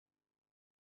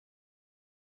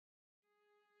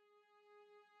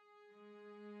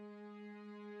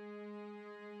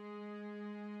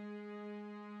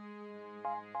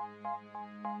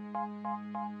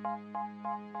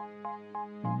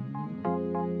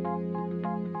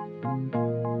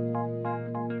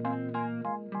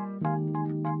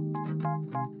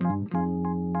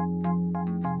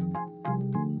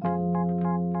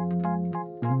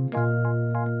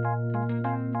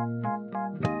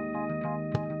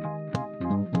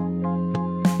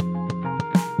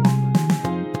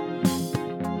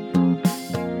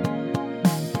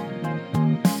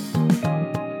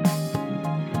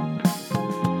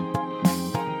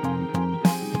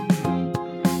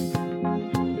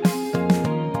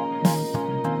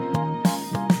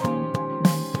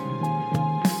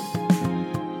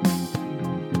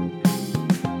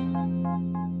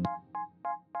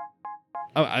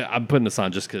I'm putting this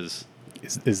on just because.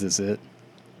 Is this it?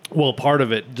 Well, part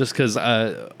of it just because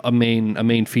a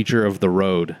main feature of The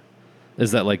Road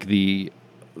is that like the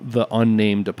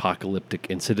unnamed apocalyptic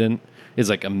incident is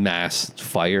like a mass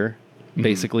fire. Mm-hmm.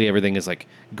 Basically, everything is like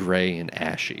gray and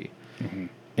ashy. Mm-hmm.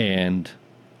 And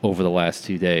over the last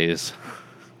 2 days,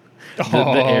 the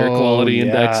air quality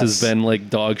index has been like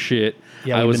dog shit.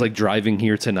 Yeah, I was like driving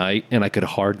here tonight, and I could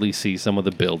hardly see some of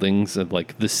the buildings of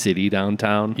like the city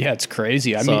downtown. Yeah, it's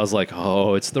crazy. I was like,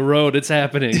 "Oh, it's The Road! It's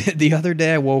happening." The other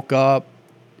day, I woke up.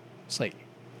 It's like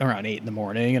around 8 a.m,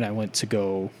 and I went to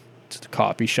go to the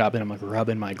coffee shop, and I'm like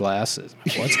rubbing my glasses.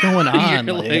 What's going on?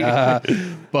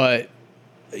 But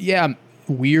yeah,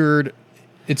 weird.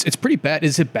 It's pretty bad.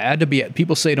 Is it bad to be?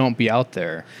 People say don't be out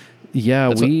there.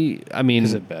 Yeah, is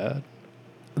it bad?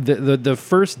 The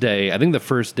first day, I think the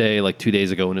first day, like 2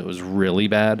 days ago when it was really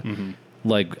bad, mm-hmm.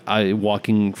 like I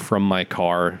walking from my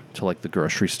car to like the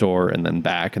grocery store and then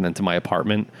back and then to my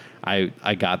apartment,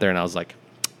 I got there and I was like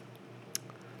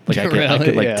I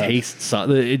could like taste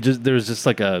something. There was just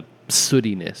like a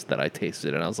sootiness that I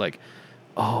tasted and I was like,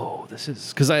 oh, this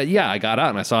is, because I got out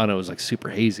and I saw it and it was like super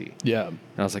hazy. Yeah. And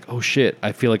I was like, oh shit,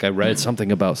 I feel like I read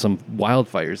something about some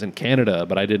wildfires in Canada,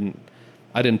 but I didn't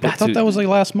I thought that was like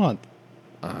last month.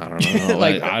 I don't know.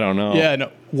 I don't know. Yeah,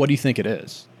 no. What do you think it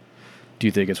is? Do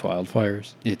you think it's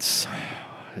wildfires? It's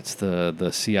the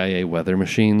CIA weather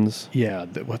machines. Yeah.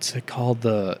 What's it called?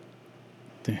 The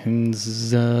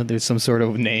there's some sort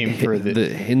of name for the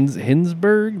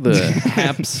Hindenburg, the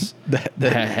Haps, the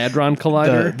Hadron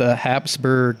Collider, the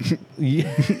Habsburg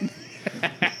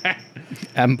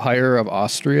Empire of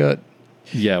Austria.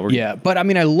 Yeah, but I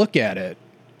mean, I look at it,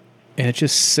 and it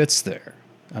just sits there.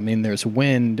 I mean, there's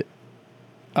wind.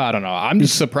 I don't know. I'm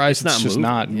just surprised it's just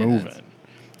not moving.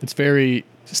 It's very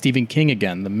Stephen King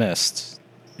again, The Mist.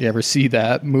 You ever see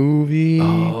that movie?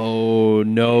 Oh,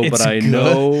 no, but I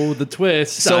know the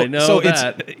twist. I know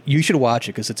that. You should watch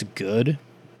it because it's good,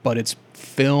 but it's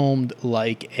filmed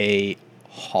like a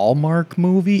Hallmark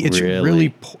movie. It's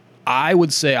really I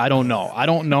would say, I don't know. I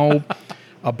don't know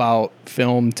about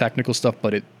film technical stuff,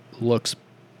 but it looks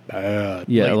bad.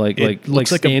 Yeah, like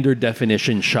standard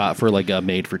definition shot for like a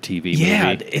made-for-TV movie.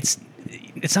 Yeah, it's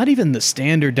not even the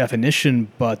standard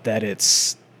definition, but that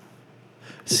it's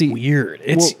weird.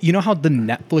 It's you know how the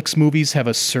Netflix movies have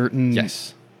a certain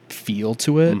feel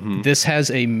to it? Mm-hmm. This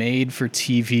has a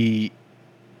made-for-TV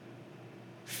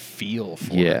feel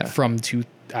for it from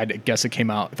I guess it came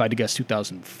out, if I had to guess,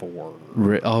 2004.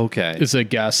 Okay. Is a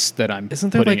guess that I'm Isn't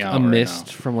there like out a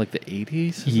Mist from like the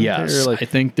 80s? Yes. I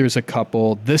think there's a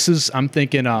couple. I'm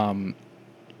thinking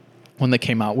when they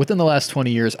came out within the last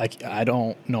 20 years, I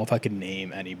don't know if I could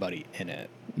name anybody in it.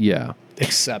 Yeah.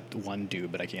 Except one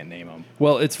dude, but I can't name him.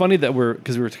 Well, it's funny that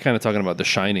because we were kind of talking about The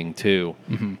Shining too.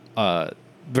 Mm-hmm.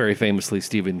 Very famously,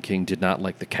 Stephen King did not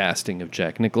like the casting of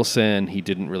Jack Nicholson. He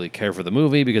didn't really care for the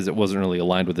movie because it wasn't really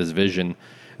aligned with his vision.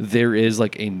 There is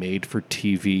like a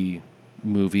made-for-TV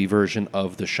movie version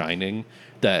of The Shining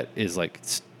that is like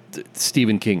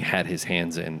Stephen King had his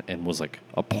hands in and was like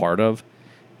a part of.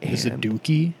 Is it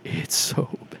dookie? It's so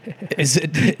bad.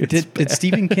 Did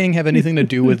Stephen King have anything to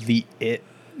do with the It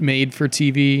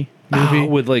made-for-TV movie?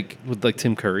 With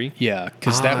Tim Curry? Yeah,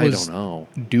 because that was I don't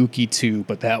know. Dookie too,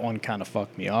 but that one kind of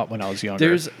fucked me up when I was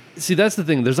younger. That's the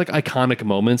thing. There's like iconic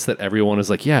moments that everyone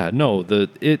is like, yeah, no,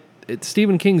 it's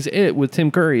Stephen King's It with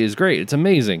Tim Curry is great. It's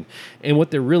amazing. And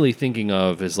what they're really thinking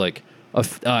of is like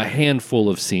a handful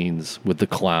of scenes with the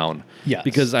clown. Yes.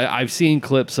 Because I've seen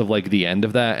clips of like the end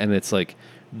of that, and it's like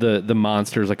the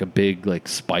monster's like a big like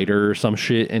spider or some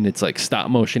shit, and it's like stop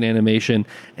motion animation,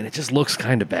 and it just looks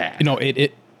kind of bad. You know,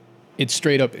 it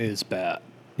straight up is bad.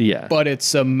 Yeah. But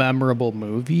it's a memorable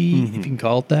movie, if you can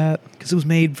call it that, because it was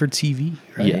made for TV,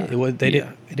 right? Yeah.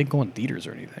 It didn't go in theaters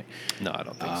or anything. No, I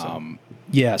don't think so.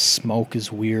 Yeah, smoke is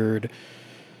weird.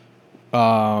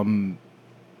 What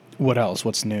What else?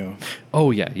 What's new?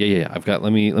 Oh yeah. I've got.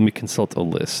 Let me consult a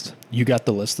list. You got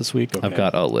the list this week? Okay. I've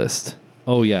got a list.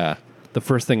 Oh yeah. The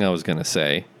first thing I was gonna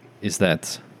say is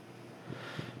that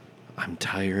I'm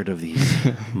tired of these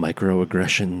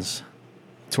microaggressions.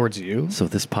 Towards you? So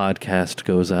this podcast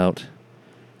goes out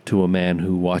to a man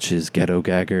who watches Ghetto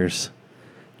Gaggers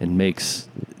and makes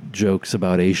jokes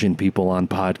about Asian people on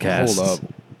podcasts. Hold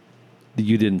up.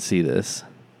 You didn't see this.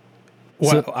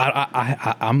 Well,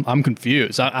 I'm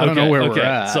confused. I don't know where we're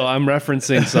at. So I'm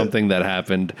referencing something that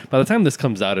happened. By the time this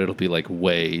comes out, it'll be like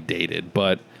way dated.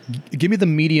 But give me the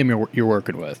medium you're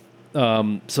working with.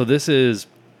 so this is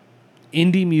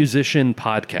indie musician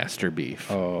podcaster beef.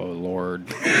 Oh Lord,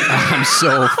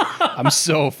 I'm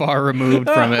so far removed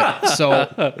from it.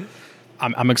 So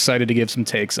I'm excited to give some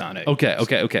takes on it.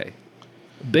 Okay.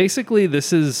 Basically,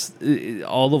 this is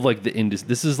all of like the indie.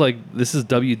 This is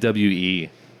WWE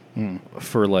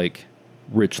for like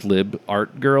rich lib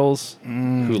art girls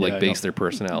who like base their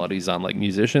personalities on like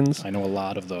musicians. I know a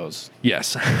lot of those.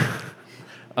 Yes.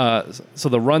 So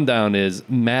the rundown is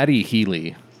Maddie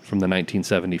Healy from the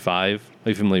 1975. Are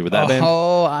you familiar with that band?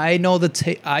 Oh, I know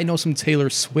I know some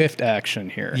Taylor Swift action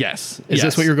here. Yes. Is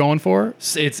this what you're going for?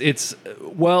 It's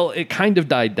well, it kind of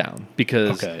died down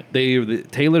because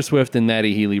Taylor Swift and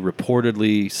Maddie Healy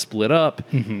reportedly split up.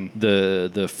 Mm-hmm.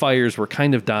 The fires were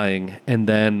kind of dying, and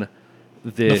then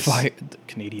the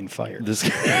Canadian fire. This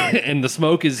and the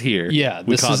smoke is here. Yeah,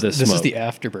 this is the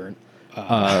afterburn.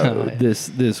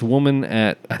 This woman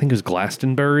at, I think it was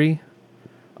Glastonbury.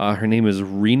 Her name is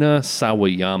Rina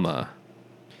Sawayama.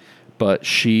 But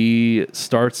she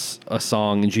starts a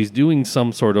song and she's doing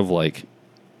some sort of like,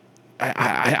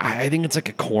 I think it's like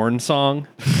a corn song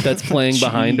that's playing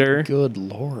behind her. Good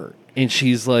Lord. And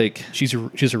she's like, she's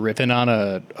riffing on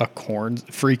a corn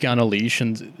freak on a leash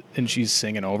and she's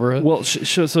singing over it. Well,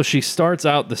 so she starts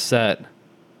out the set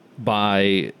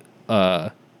by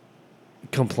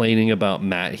complaining about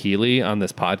Matt Healy on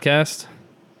this podcast.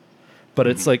 But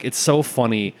it's like, it's so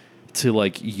funny to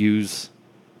like use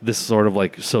this sort of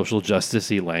like social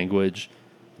justice-y language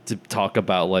to talk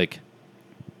about like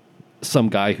some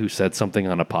guy who said something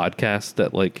on a podcast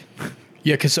that like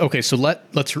yeah, because okay, so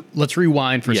let's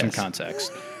rewind for some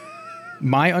context.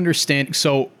 My understanding,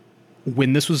 so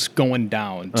when this was going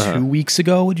down 2 weeks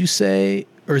ago, would you say,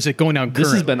 or is it going down currently?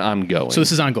 This has been ongoing. So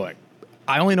this is ongoing.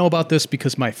 I only know about this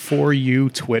because my For You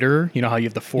Twitter, you know how you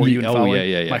have the For You and following?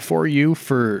 Yeah. My For You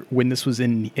for when this was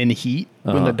in heat,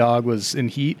 when the dog was in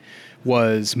heat,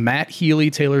 was Matt Healy,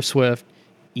 Taylor Swift,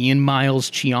 Ian Miles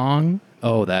Cheong.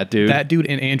 Oh, that dude. That dude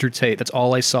and Andrew Tate. That's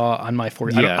all I saw on my For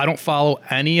You. Yeah. I don't follow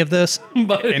any of this.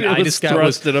 But and I just got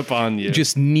thrusted upon you.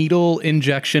 Just needle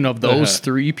injection of those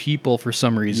three people for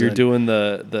some reason. You're doing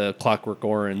the Clockwork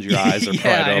Orange. Your eyes are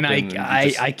pried open. And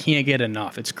I can't get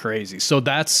enough. It's crazy. So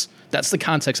that's the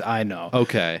context I know.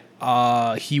 Okay.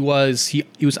 He was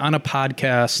on a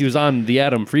podcast. He was on the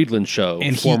Adam Friedland Show,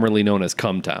 and formerly known as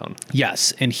Cumtown.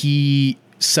 Yes, and he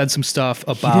said some stuff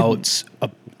about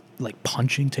like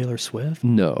punching Taylor Swift.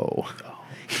 No.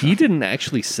 He didn't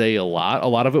actually say a lot. A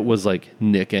lot of it was like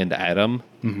Nick and Adam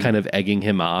kind of egging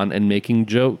him on and making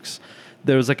jokes.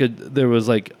 There was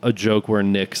like a joke where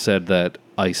Nick said that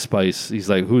Ice Spice. He's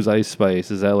like, "Who's Ice Spice?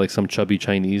 Is that like some chubby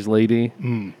Chinese lady?"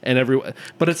 And everyone,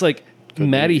 but it's like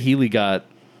Maddie Healy got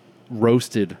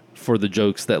roasted for the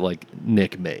jokes that like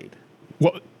Nick made.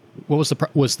 What was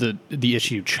the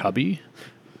issue? Chubby?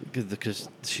 Because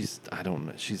she's, I don't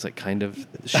know, she's like kind of,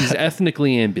 she's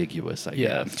ethnically ambiguous, I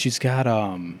guess. She's got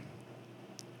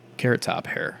carrot top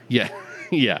hair.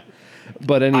 Yeah.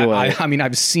 But anyway, I mean,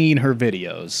 I've seen her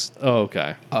videos. Oh,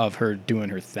 okay. Of her doing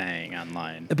her thing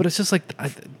online. But it's just like,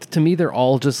 to me, they're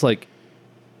all just like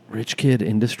rich kid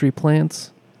industry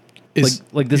plants.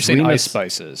 Like this Ice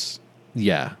Spices.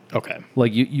 Yeah. Okay.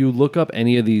 Like you look up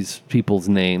any of these people's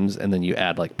names and then you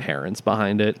add like parents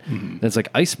behind it. And it's like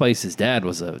Ice Spice's dad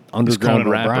was an underground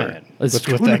rapper. With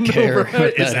that hair.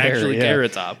 It's actually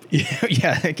Carrot Top.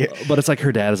 Yeah. But it's like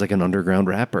her dad is like an underground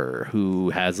rapper who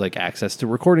has like access to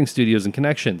recording studios and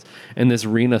connections. And this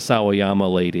Rina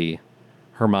Sawayama lady,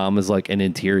 her mom is like an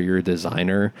interior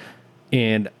designer.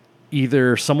 And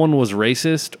either someone was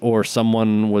racist or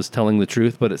someone was telling the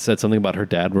truth, but it said something about her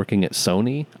dad working at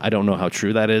Sony. I don't know how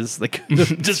true that is. Like,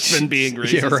 just been being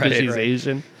racist because she's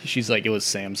Asian. She's like, it was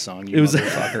Samsung, you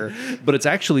motherfucker. But it's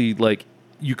actually like,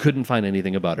 you couldn't find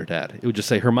anything about her dad. It would just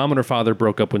say her mom and her father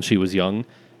broke up when she was young,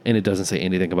 and it doesn't say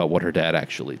anything about what her dad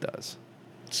actually does.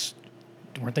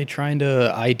 Weren't they trying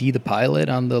to ID the pilot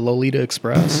on the Lolita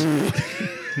Express?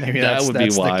 Maybe that would be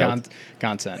wild. The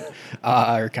content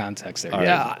or context there. All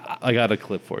right. I got a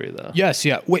clip for you though. Yes,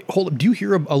 yeah. Wait, hold up. Do you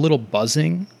hear a little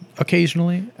buzzing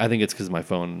occasionally? I think it's because my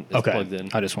phone is plugged in.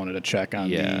 I just wanted to check on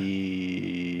Yeah.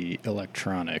 the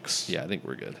electronics. Yeah, I think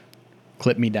we're good.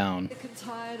 Clip me down. Sick and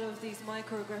tired of these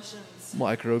microaggressions.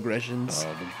 Microaggressions. So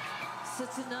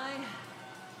tonight,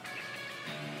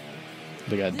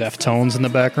 They got Deftones in the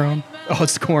background. Oh,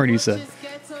 it's Korn, he said.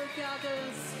 Ghetto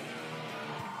gathers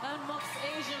and mocks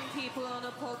Asian people on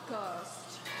a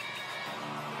podcast.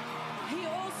 He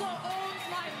also owns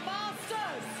my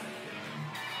masters.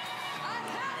 I've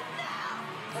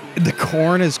had enough. The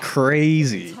Korn is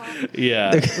crazy.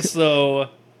 Yeah. So,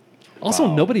 also,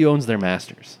 nobody owns their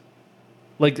masters.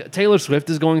 Like, Taylor Swift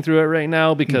is going through it right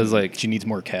now because, like, She needs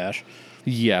more cash.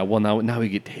 yeah, well, now we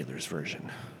get Taylor's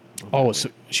version. Oh, so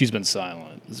she's been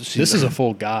silent. This is a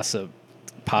full gossip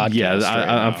podcast. Yeah, right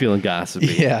I'm now. feeling gossipy.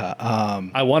 Yeah.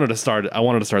 I wanted to start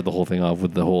the whole thing off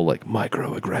with the whole, like,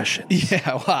 microaggression.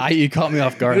 Yeah, well, you caught me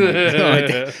off guard.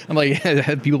 I'm like,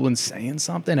 have people been saying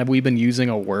something? Have we been using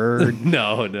a word?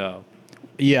 No.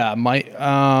 Yeah,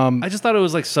 I just thought it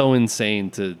was, like, so insane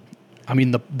to I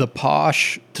mean the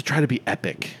posh, try to be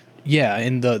epic. yeah,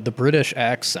 and the British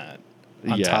accent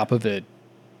on Yeah. top of it.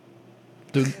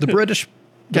 The British,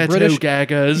 Ghetto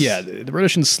gagas. yeah, the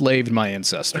British enslaved my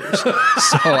ancestors, so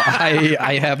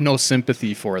I have no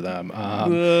sympathy for them.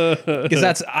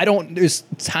 Because there's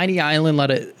tiny island,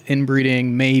 lot of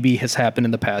inbreeding maybe has happened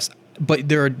in the past, but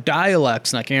there are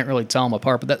dialects and I can't really tell them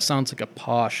apart. But that sounds like a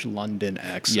posh London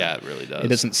accent. Yeah, it really does. It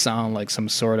doesn't sound like some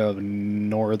sort of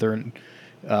northern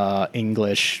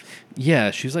English.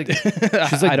 Yeah, she's like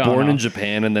I don't born know. in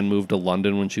Japan and then moved to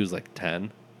London when she was like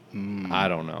 10. I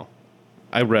don't know.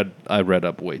 I read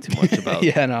up way too much about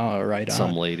Yeah, no, right on.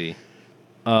 some lady.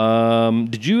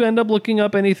 Did you end up looking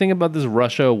up anything about this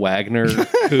Russia Wagner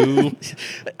coup?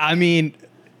 I mean,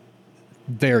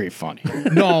 very funny.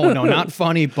 No, not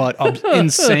funny, but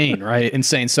insane, right?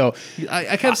 Insane. So,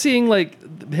 I kept seeing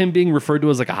like him being referred to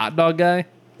as like a hot dog guy.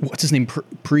 what's his name?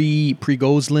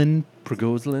 Prigozlin?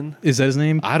 Prigozlin? Is that his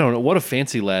name? I don't know. What a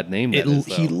fancy lad name that is,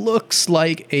 though. He looks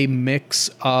like a mix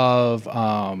of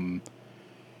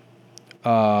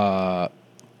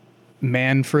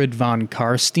Manfred von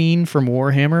Karstein from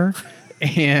Warhammer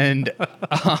and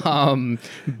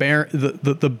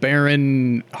the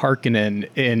Baron Harkonnen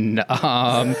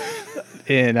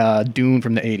in Dune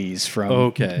from the 80s from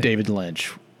Okay. David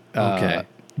Lynch. Okay.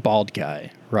 Bald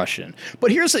guy, Russian.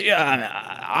 But here's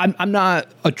I'm not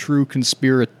a true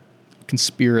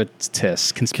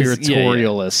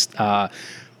conspiratorialist.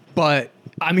 But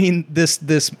I mean,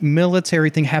 this military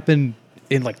thing happened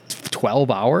in like 12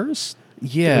 hours.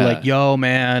 Yeah. They're like, yo,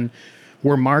 man,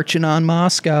 we're marching on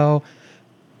Moscow.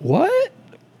 What?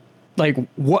 Like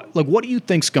what do you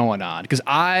think's going on? Because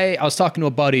I was talking to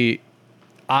a buddy.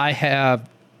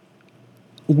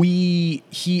 He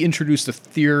introduced a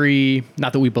theory,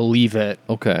 not that we believe it,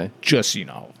 Okay. just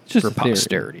Just for a theory.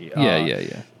 posterity.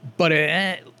 Yeah. But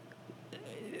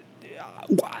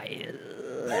why?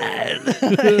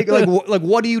 like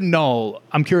what do you know?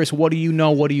 I'm curious. What do you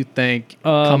know? What do you think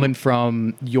coming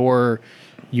from your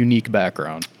unique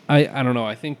background? I don't know.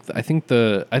 I think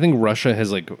Russia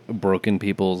has like broken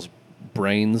people's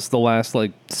brains the last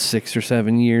like 6 or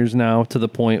 7 years now, to the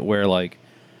point where like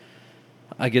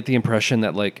I get the impression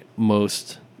that like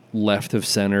most left of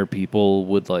center people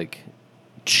would like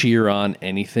cheer on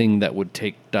anything that would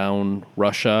take down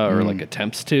Russia or like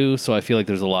attempts to. So I feel like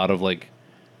there's a lot of like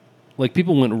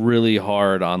people went really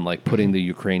hard on like putting the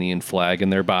Ukrainian flag in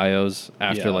their bios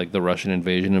after Yeah. like the Russian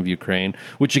invasion of Ukraine,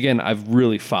 which again, I've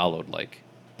really followed like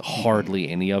hardly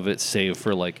any of it, save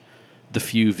for like the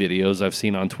few videos I've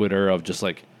seen on Twitter of just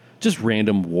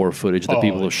random war footage that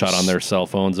people have shot on their cell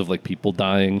phones of like people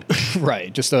dying.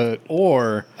 Right.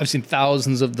 Or I've seen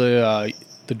thousands of the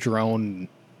drone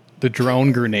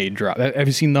grenade drop. Have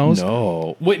you seen those?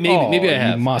 No. Wait, maybe I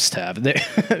have. You must have.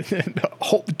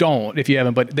 Don't if you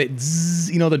haven't. But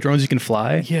the drones you can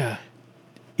fly. Yeah.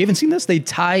 You haven't seen this? They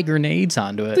tie grenades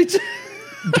onto it.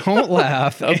 Don't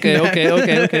laugh. Okay.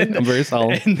 I'm very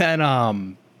solid. And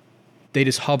then they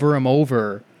just hover them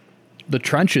over the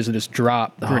trenches and just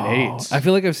drop grenades. I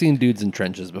feel like I've seen dudes in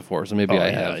trenches before, so maybe I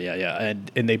have. Yeah.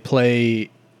 And they play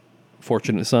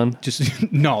Fortunate Son.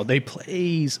 just no. They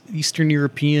play Eastern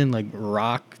European like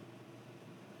rock.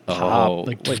 Pop,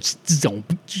 like yeah,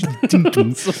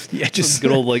 just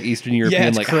Good old like Eastern European yeah,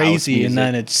 it's like crazy. house And music.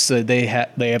 then it's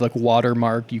they have like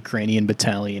watermarked Ukrainian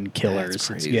battalion killers. That's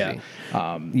crazy. Yeah,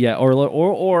 Yeah,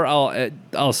 or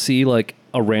I'll see like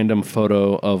a random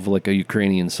photo of like a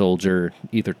Ukrainian soldier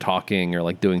either talking or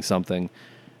like doing something,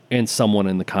 and someone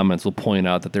in the comments will point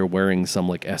out that they're wearing some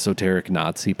like esoteric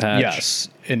Nazi patch. yes,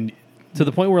 and To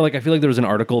the point where like I feel like there was an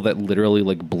article that literally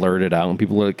like blurred it out, and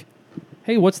people were like,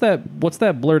 hey, what's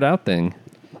that blurred out thing?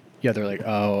 Yeah, they're like,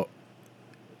 oh,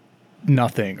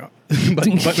 nothing.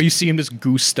 but you see him just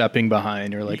goose stepping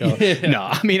behind. You're like, oh, no.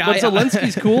 I mean, But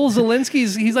Zelensky's cool.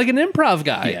 He's like an improv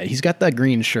guy. yeah, he's got that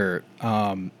green shirt.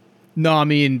 No, I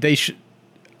mean, they should.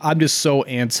 I'm just so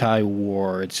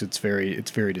anti-war. It's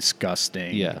very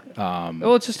disgusting. Yeah.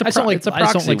 Well, it's just I just don't like, it's a I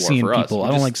just don't proxy like war seeing for us. people. We I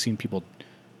don't just- like seeing people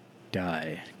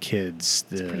die. Kids.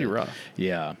 It's pretty rough.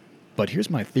 Yeah. But here's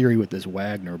my theory with this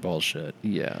Wagner bullshit.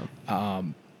 Yeah.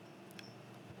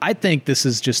 I think this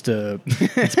is just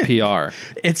It's PR.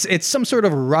 it's some sort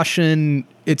of Russian.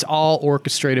 It's all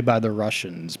orchestrated by the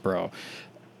Russians, bro.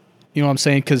 You know what I'm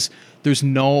saying? Because there's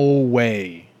no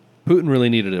way. Putin really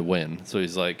needed a win, so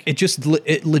he's like, It just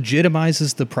it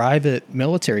legitimizes the private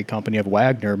military company of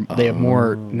Wagner. They have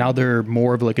more now. They're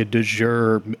more of like a de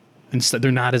jure. Instead,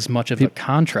 they're not as much of a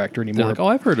contractor they're anymore. like, oh,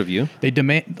 I've heard of you. They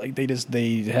demand like they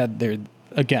had their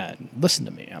again. Listen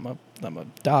to me. I'm a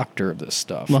doctor of this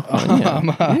stuff.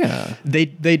 Yeah.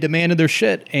 They demanded their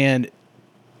shit and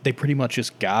they pretty much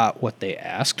just got what they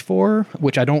asked for,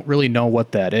 which I don't really know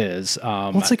what that is.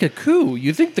 Well, it's like a coup.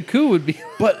 You think the coup would be?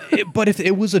 but if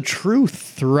it was a true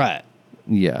threat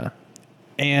Yeah.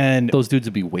 and Those dudes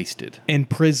would be wasted. and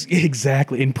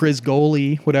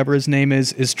Prigozhin, whatever his name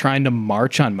is trying to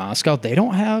march on Moscow. They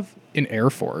don't have an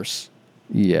air force.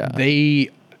 Yeah. They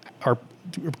are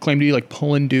claim to be like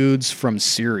pulling dudes from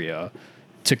Syria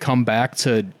to come back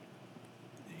to.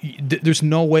 There's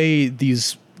no way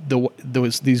these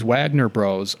Wagner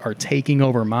bros are taking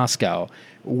over Moscow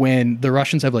when the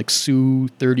Russians have like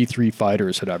Su-33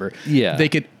 fighters, whatever. Yeah. They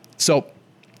could. So,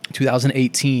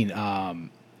 2018,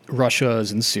 Russia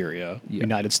is in Syria. Yeah.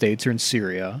 United States are in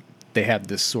Syria. They have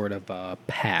this sort of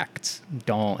pact.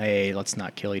 Let's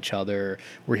not kill each other.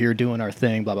 We're here doing our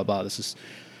thing. Blah blah blah.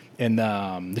 And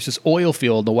there's this oil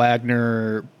field. The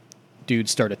Wagner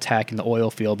dudes start attacking the oil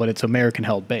field, but it's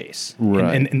American-held base.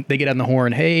 Right. And they get on the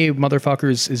horn. Hey,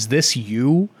 motherfuckers, is this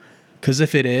you? Because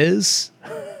if it is,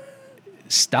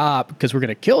 stop, because we're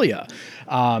gonna kill you.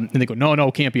 And they go, no,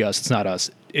 it can't be us. It's not us.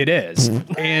 It is.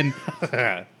 And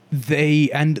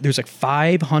there's like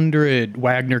 500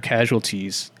 Wagner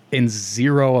casualties and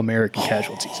 0 American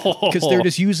casualties because they're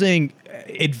just using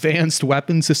advanced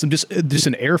weapon system, just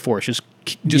an air force, just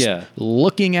Yeah.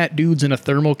 looking at dudes in a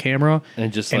thermal camera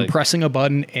And just like- pressing a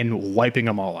button and wiping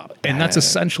them all out. And that's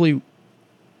essentially,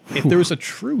 if there was a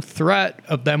true threat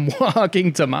of them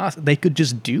walking to Moscow, they could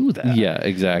just do that. Yeah,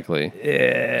 exactly.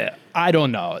 I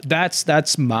don't know.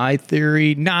 That's my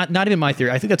theory. Not even my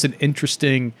theory. I think that's an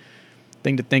interesting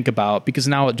thing to think about because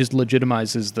now it just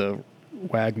legitimizes the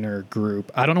Wagner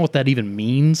group. I don't know what that even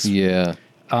means. Yeah.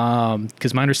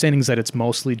 Because my understanding is that it's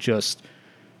mostly just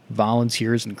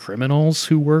volunteers and criminals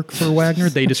who work for Wagner.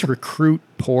 They just recruit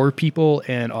poor people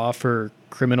and offer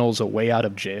criminals a way out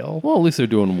of jail. Well, at least they're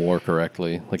doing war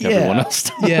correctly, like everyone else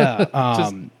does. Yeah.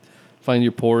 Just find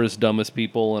your poorest, dumbest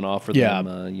people and offer Yeah.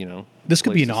 them, This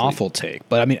could be place an to sleep. awful take,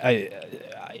 but I mean,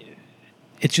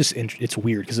 it's just it's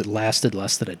weird because it lasted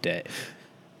less than a day.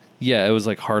 Yeah, it was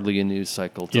like hardly a news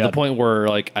cycle to Yeah. the point where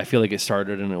like I feel like it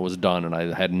started and it was done, and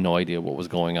I had no idea what was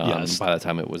going on Yes. by the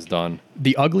time it was done.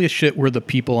 The ugliest shit were the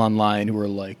people online who were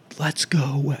like, "Let's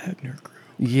go, Wagner Group.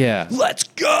 Yeah. Let's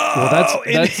go." Well,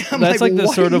 that's I'm like the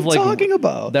what sort are of you like talking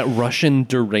about that Russian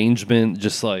derangement.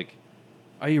 Just like,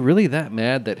 are you really that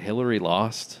mad that Hillary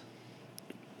lost?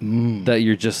 That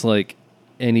you're just like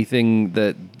anything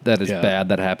that is Yeah. bad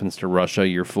that happens to Russia,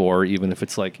 you're for, even if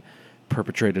it's like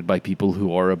perpetrated by people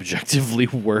who are objectively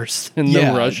worse than the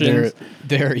Russians.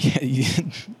 They're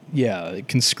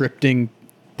conscripting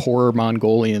poor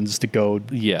Mongolians to go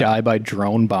Yeah. die by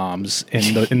drone bombs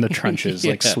in the trenches.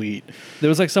 Like, Yeah. sweet. There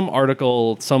was like some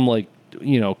article, some like,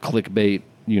 clickbait,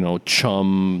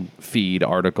 chum feed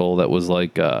article that was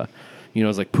like, it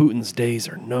was like Putin's days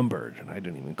are numbered, and I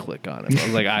didn't even click on it. I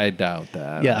was like, I doubt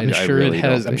that. Yeah, I'm I sure really it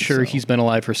don't has. I'm think sure so. he's been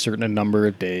alive for a certain number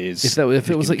of days. If it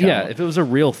was can like, yeah, count. if it was a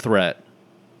real threat,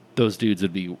 those dudes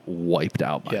would be wiped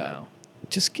out by now.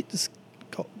 Just get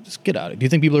out of it. Do you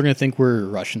think people are going to think we're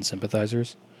Russian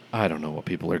sympathizers? I don't know what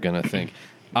people are gonna think.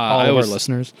 All I of was, our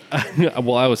listeners.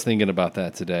 Well, I was thinking about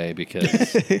that today because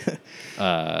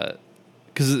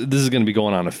this is going to be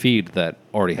going on a feed that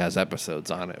already has episodes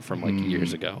on it from like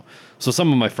years ago. So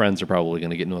some of my friends are probably going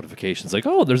to get notifications like,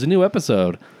 "Oh, there's a new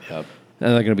episode." Yep. And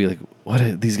they're going to be like,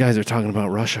 "What? These guys are talking about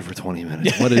Russia for 20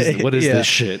 minutes. What is Yeah. this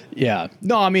shit?" Yeah.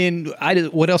 No, I mean,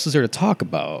 what else is there to talk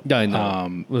about? I know.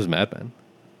 It was Mad Men.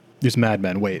 There's Mad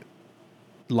Men. Wait.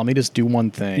 Let me just do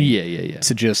one thing. Yeah.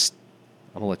 To just,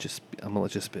 I'm gonna let you. I'm gonna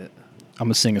let you spit. I'm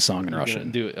going to sing a song in You're gonna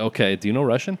Russian. Do it. Okay. Do you know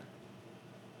Russian?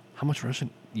 How much Russian?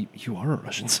 You are a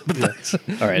Russian sympathizer.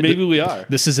 All right, Maybe we are.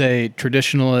 This is a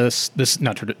traditionalist.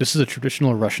 This is a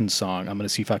traditional Russian song. I'm going to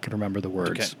see if I can remember the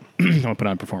words. I'm going to put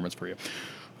on performance for you.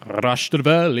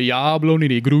 Rashtrveli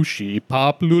jablonini gruši,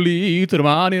 papluli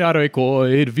trmani na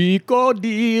rekoj,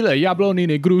 vikodile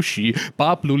jablonini gruši,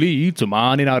 papluli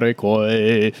trmani na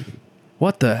rekoj.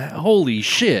 What the holy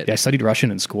shit? Yeah, I studied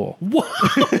Russian in school.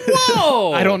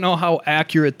 Whoa! I don't know how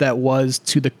accurate that was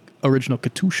to the original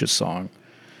Katusha song.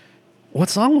 What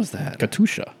song was that?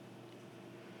 Katusha.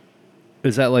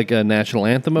 Is that like a national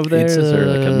anthem of theirs, It's or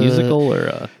like a musical, or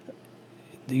a?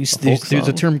 There's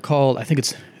a term called, I think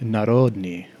it's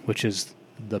narodny, which is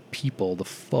the people, the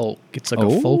folk. It's like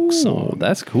a folk song.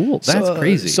 That's cool. That's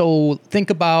crazy. So think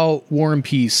about War and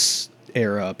Peace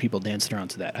era, people dancing around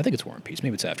to that. I think it's War and Peace.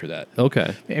 Maybe it's after that.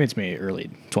 Okay. Maybe it's maybe early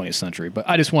 20th century. But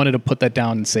I just wanted to put that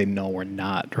down and say, no, we're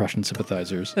not Russian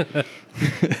sympathizers.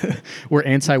 We're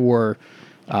anti-war.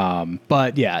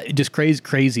 But yeah, just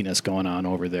craziness going on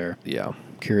over there. Yeah.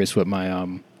 Curious what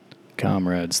my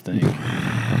comrades think.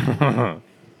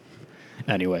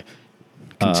 Anyway,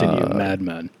 continue. Mad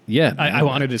Men. Yeah. I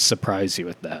wanted to surprise you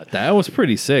with that. That was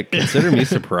pretty sick. Consider me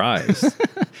surprised.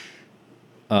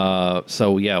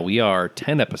 So yeah, we are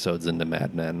 10 episodes into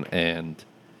Mad Men, and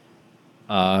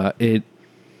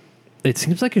it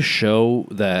seems like a show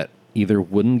that either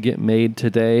wouldn't get made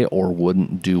today or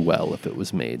wouldn't do well if it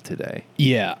was made today.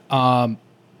 Yeah.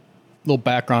 Little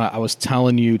background. I was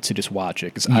telling you to just watch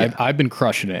it because I've been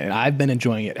crushing it and I've been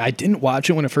enjoying it. I didn't watch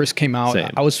it when it first came out.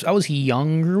 Same. I was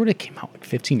younger when it came out, like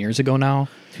 15 years ago now.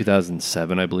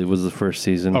 2007, I believe, was the first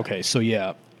season. Okay, so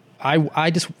yeah, I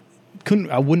just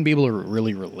I wouldn't be able to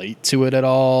really relate to it at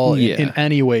all in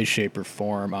any way, shape, or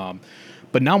form.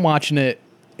 But now I'm watching it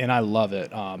and I love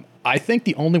it. I think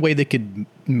the only way they could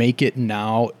make it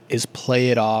now is play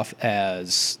it off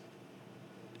as,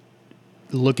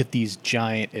 look at these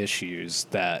giant issues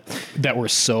that were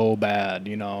so bad,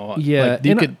 you know. Yeah,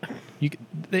 like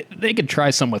they could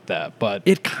try some with that, but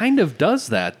it kind of does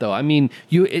that though. I mean,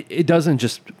 it doesn't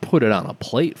just put it on a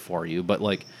plate for you, but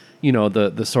like, you know,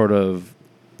 the sort of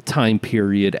time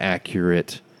period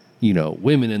accurate, you know,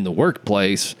 women in the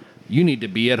workplace, you need to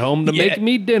be at home to make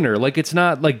me dinner. Like, it's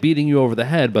not like beating you over the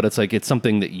head, but it's like it's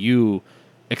something that you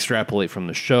extrapolate from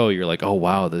the show. You're like, oh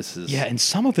wow, this is and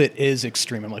some of it is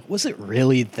extreme. I'm like, was it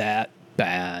really that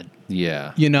bad?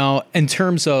 Yeah, you know, in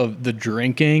terms of the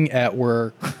drinking at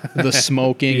work, the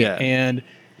smoking, and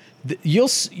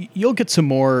you'll get some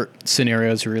more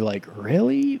scenarios where you're like,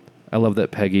 really? I love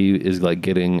that Peggy is like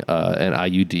getting an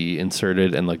IUD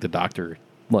inserted, and like the doctor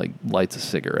like lights a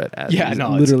cigarette as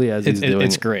he's doing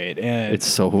it's great, and it's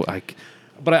so like.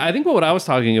 But I think what I was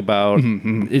talking about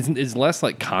is less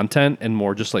like content and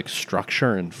more just like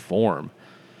structure and form,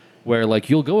 where like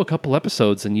you'll go a couple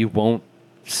episodes and you won't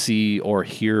see or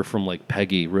hear from like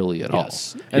Peggy really at all.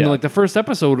 And like the first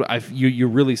episode, you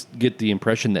really get the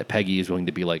impression that Peggy is going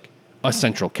to be like a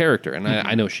central character, and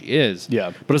I know she is.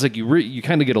 Yeah. But it's like you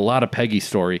kind of get a lot of Peggy's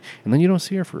story, and then you don't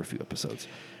see her for a few episodes.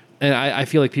 And I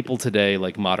feel like people today,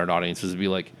 like modern audiences, would be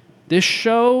like, this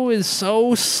show is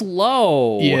so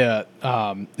slow. Yeah,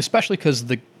 especially because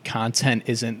the content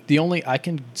isn't the only. I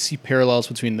can see parallels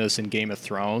between this and Game of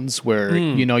Thrones, where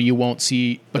you know you won't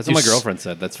see. That's what my girlfriend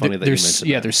said. That's funny that you mentioned.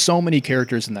 Yeah, there's so many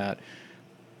characters in that.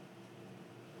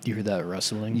 You heard that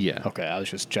wrestling? Yeah. Okay, I was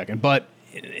just checking. But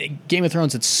in Game of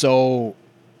Thrones, it's so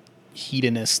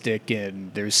hedonistic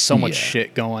and there's so much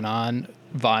shit going on,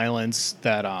 violence,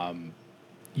 that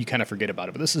you kind of forget about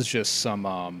it. But this is just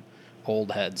some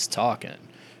old heads talking,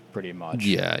 pretty much.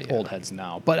 Yeah. Old heads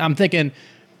now. But I'm thinking,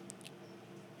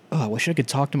 I wish I could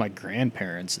talk to my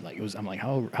grandparents. And like I'm like,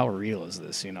 how real is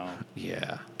this? You know?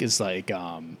 Yeah. It's like,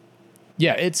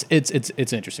 it's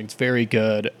interesting. It's very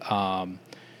good. I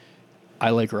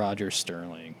like Roger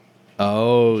Sterling.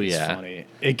 Oh, It's funny.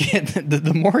 Again,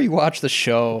 the more you watch the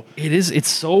show, it's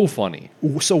so funny.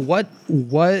 So what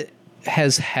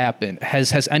has happened?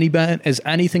 Has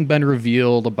anything been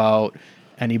revealed about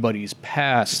anybody's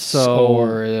past?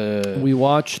 So we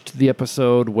watched the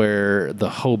episode where the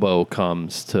hobo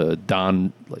comes to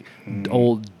Don, like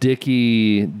old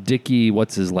Dickie.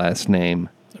 What's his last name?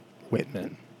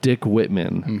 Whitman. Dick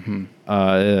Whitman.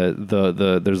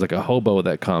 There's like a hobo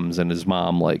that comes, and his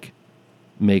mom like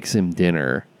makes him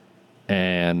dinner,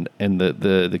 and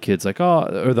the kid's like,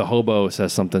 oh, or the hobo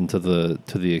says something to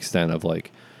the extent of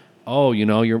like, oh, you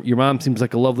know, your mom seems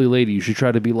like a lovely lady, you should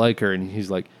try to be like her. And he's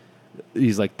like,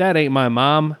 that ain't my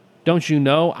mom, don't you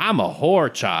know I'm a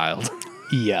whore child.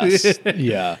 Yes.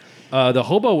 Yeah. The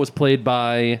hobo was played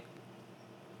by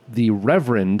the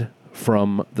Reverend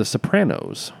from The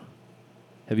Sopranos.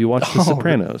 Have you watched The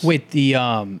Sopranos? Wait, the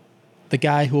The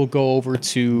guy who will go over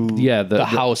to the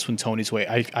house when Tony's away.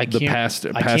 I The can't,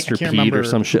 pastor, I Pastor can't Pete remember or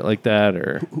some shit like that,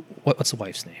 or what's the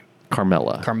wife's name?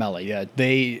 Carmela. Carmela. Yeah,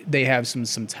 they have some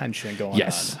tension going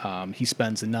Yes. on. He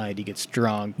spends the night. He gets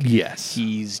drunk. Yes.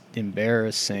 He's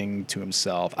embarrassing to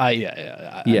himself. I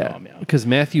know him, yeah. Because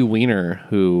Matthew Weiner,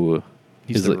 who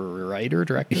He's is the like- writer,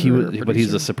 director. he was, or but he's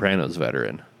a producer? Sopranos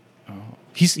veteran.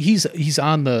 He's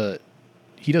on the.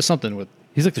 He does something with.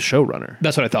 He's like the showrunner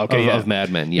That's what I thought. Okay, of, yeah. of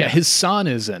Mad Men. Yeah. His son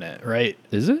is in it, right?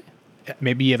 Is it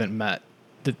Maybe you haven't met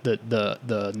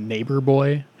the neighbor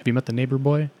boy. Have you met the neighbor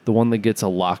boy? the one that gets a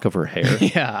lock of her hair?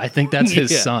 Yeah, I think that's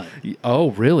his Yeah. son.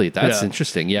 Oh, really? That's Yeah.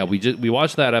 interesting. Yeah, we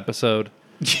watched that episode.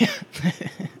 Yeah.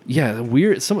 Yeah,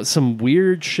 weird. Some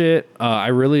weird shit.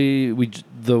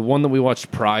 The one that we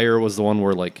watched prior was the one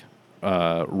where like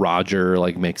Roger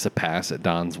like makes a pass at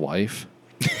Don's wife,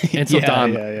 and so Yeah,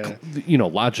 Don, yeah.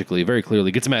 logically, very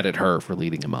clearly, gets mad at her for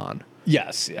leading him on,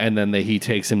 Yes. Yeah. and then he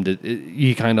takes him to.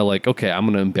 He kind of like, okay, I'm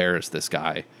gonna embarrass this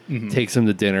guy. Mm-hmm. Takes him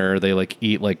to dinner. They like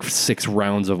eat like 6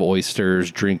 rounds of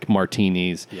oysters, drink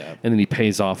martinis, Yeah. and then he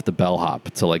pays off the bellhop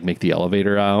to like make the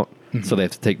elevator out. Mm-hmm. So they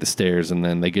have to take the stairs, and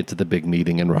then they get to the big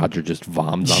meeting, and Roger just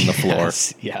vomits on the floor.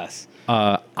 Yes.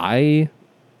 I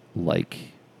like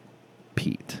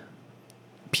Pete.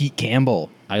 Pete Campbell.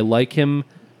 I like him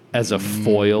as a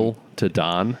foil to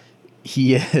Don.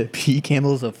 Pete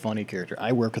Campbell is a funny character.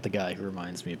 I work with a guy who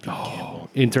reminds me of Pete Campbell.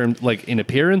 In terms, like in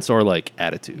appearance or like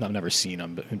attitude. I've never seen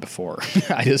him before.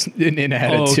 I just in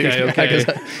attitude. okay.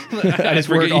 I just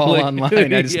work forget you all like-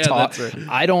 online. I just Yeah, talk. that's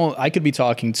right. I could be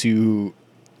talking to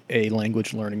a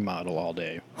language learning model all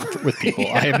day with people.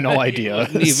 I have no idea.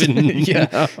 wouldn't even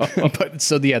yeah. But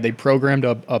so yeah, they programmed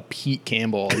a Pete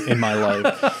Campbell in my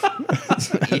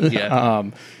life. Yeah.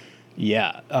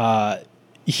 Yeah.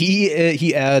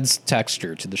 He adds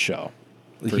texture to the show.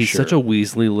 for He's sure. such a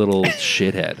Weasley little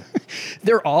shithead.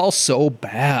 They're all so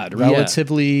bad Yeah.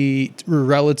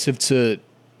 relative to.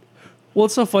 Well,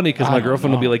 it's so funny because I my don't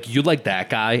girlfriend will be know. like, "You like that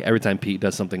guy?" Every time Pete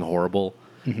does something horrible,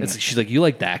 Mm-hmm. she's like, "You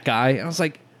like that guy?" And I was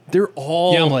like, "They're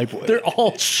all Yeah, I'm like, they're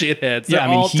all shitheads. Yeah, They're I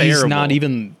mean, all he's terrible." not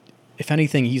even. If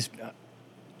anything, he's.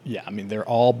 Yeah, I mean, they're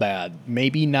all bad.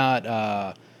 Maybe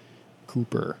not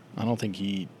Cooper. I don't think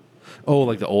he. Oh,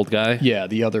 like the old guy. Yeah,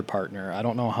 the other partner. I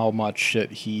don't know how much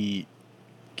shit he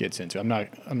gets into. I'm not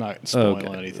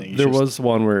spoiling anything. He's There just- was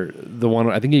one where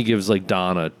I think he gives like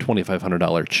Don a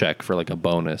 $2,500 check for like a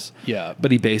bonus. Yeah.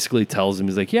 But he basically tells him,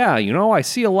 he's like, "Yeah, I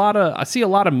see a lot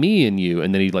of me in you,"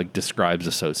 and then he like describes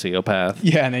a sociopath.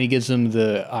 Yeah, and then he gives him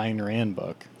the Ayn Rand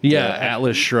book. Yeah,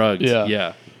 Atlas Shrugged. Yeah.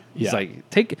 Yeah. He's Yeah. like,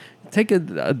 take a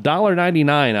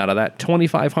 $1.99 out of that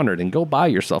 $2,500 and go buy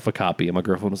yourself a copy. And my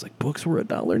girlfriend was like, "Books were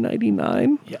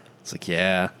 $1.99." Yeah. It's like,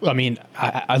 yeah. I mean,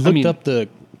 I looked up the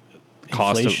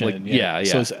Cost of, inflation. like, yeah.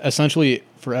 So it's essentially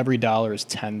for every dollar is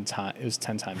 10 times. It was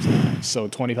 10 times that. So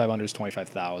 2,500 is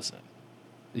 25,000.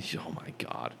 Oh my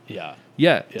God. Yeah.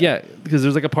 Yeah. Because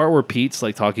there's like a part where Pete's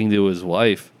like talking to his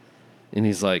wife, and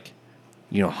he's like,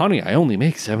 "Honey, I only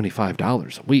make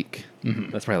 $75 a week." Mm-hmm.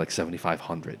 That's probably like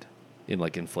 $7,500 in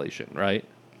like inflation, right?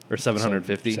 Or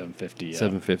 750. 750. Yeah.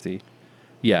 750.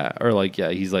 Yeah, or like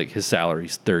he's like his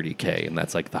salary's $30K, and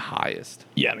that's like the highest.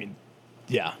 Yeah. I mean,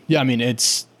 yeah. I mean,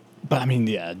 it's. But I mean,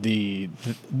 yeah.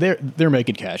 They're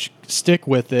making cash. Stick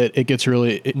with it. It gets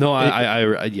really. No, it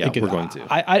we're gets- going to.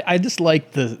 I just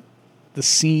like the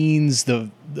scenes,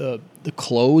 the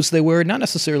clothes they wear. Not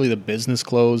necessarily the business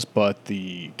clothes, but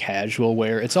the casual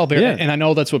wear. It's all very. Yeah. And I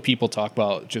know that's what people talk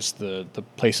about. Just the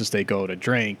places they go to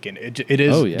drink, and it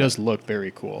is. Oh, yeah. It does look very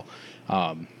cool.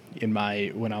 When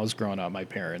I was growing up, my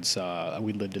parents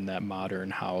we lived in that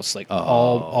modern house. Like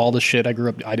all the shit I grew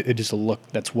up. It just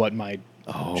looked. That's what my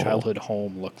childhood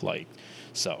home looked like.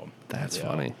 So That's yeah.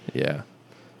 funny. Yeah.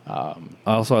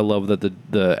 Also, I love that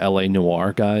the LA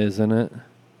Noir guy is in it.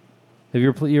 Have you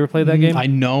ever played that game? I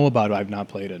know about it. I've not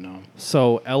played it. No.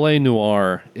 So LA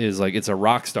Noir is like, it's a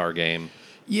Rockstar game.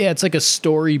 Yeah, it's like a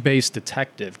story-based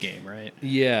detective game, right?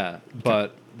 Yeah,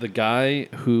 but the guy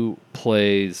who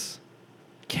plays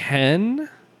Ken,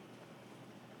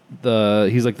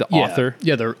 he's like the author.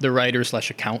 Yeah, the writer /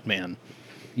 account man.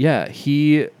 Yeah,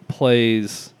 he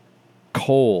plays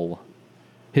Cole.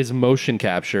 His motion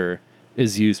capture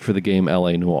is used for the game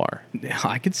LA Noir. Yeah,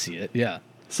 I could see it. Yeah.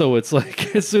 So it's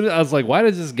like, as soon as I was like, why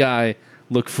does this guy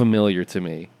look familiar to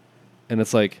me? And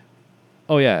it's like,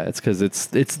 oh yeah, it's because it's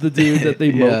the dude that they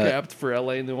Yeah. mocapped for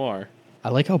LA Noir. I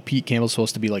like how Pete Campbell's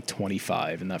supposed to be like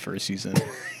 25 in that first season.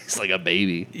 He's like a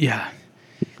baby. Yeah.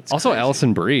 Also, crazy.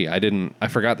 Allison Brie. I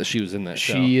forgot that she was in that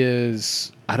show. She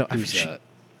is. I don't. Who's she- that?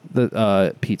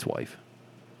 The Pete's wife.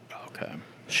 Okay.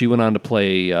 She went on to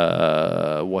play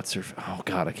what's her? Oh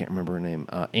God, I can't remember her name.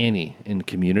 Annie in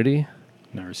Community.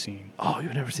 Never seen. Oh,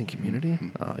 you've never seen Community?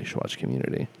 Oh, you should watch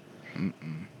Community.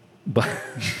 But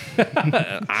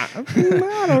I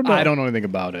don't know anything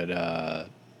about it.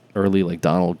 early like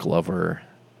Donald Glover,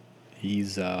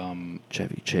 He's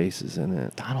Chevy Chase is in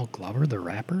it. Donald Glover, the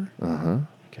rapper.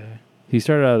 Okay. He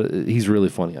started out. He's really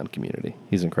funny on Community.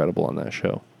 He's incredible on that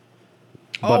show.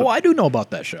 Oh, I do know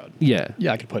about that show. Yeah,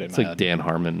 Yeah, I could put it in it's my like head. Dan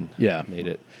Harmon. Yeah. made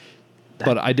it.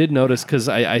 But I did notice because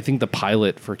I think the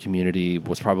pilot for Community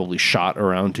was probably shot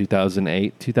around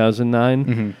 2008,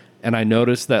 2009. And I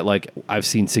noticed that like I've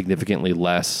seen significantly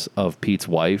less of Pete's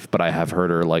wife, but I have heard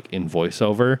her like in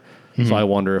voiceover. So I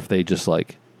wonder if they just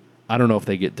like, I don't know if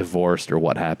they get divorced or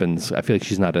what happens. I feel like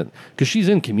she's not in, because she's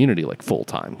in Community like full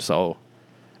time. So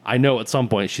I know at some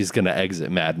point she's going to exit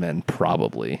Mad Men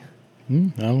probably.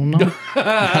 I don't know.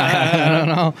 I don't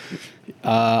know.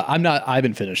 I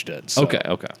haven't finished it. So, Okay.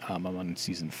 I'm on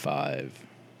season 5.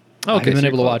 Okay. I haven't been so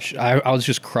able to you're watch. I was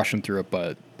just crushing through it,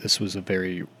 but this was a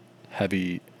very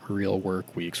heavy real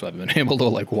work week, so I haven't been able to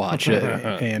like watch it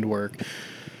and work.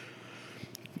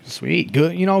 Sweet,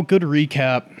 good. Good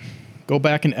recap. Go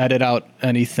back and edit out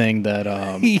anything that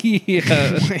yeah.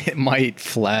 it might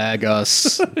flag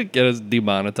us Get us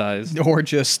demonetized. or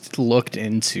just looked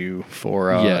into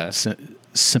for Yeah.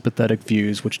 sympathetic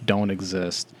views which don't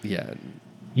exist. Yeah.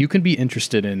 You can be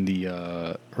interested in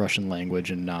the Russian language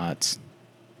and not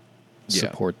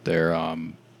support their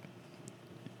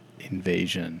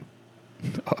invasion.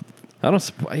 I don't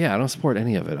support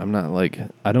any of it. I'm not like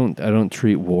I don't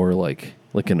treat war like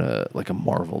in a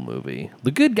Marvel movie.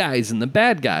 The good guys and the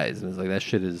bad guys, and it's like that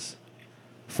shit is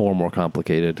far more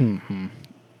complicated. And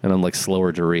I'm like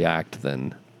slower to react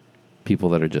than people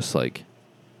that are just like,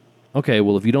 okay,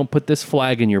 well if you don't put this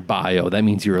flag in your bio, that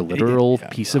means you're a literal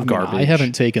piece of garbage. I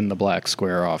haven't taken the black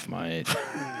square off my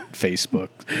Facebook.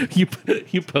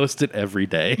 You post it every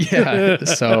day. Yeah,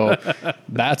 so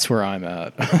that's where I'm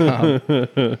at.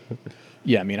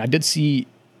 Yeah, I mean, I did see.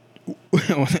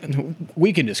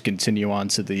 We can just continue on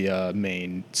to the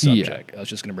main subject. I was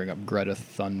just going to bring up Greta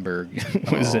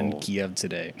Thunberg was in Kiev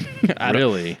today.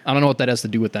 Really? I don't know what that has to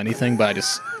do with anything, but I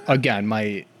just, again,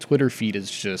 my Twitter feed is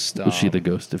just. Was she the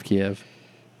ghost of Kiev?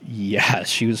 Yeah,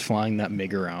 she was flying that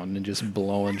MiG around and just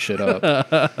blowing shit up.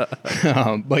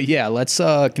 But yeah, let's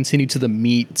continue to the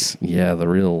meat. Yeah, the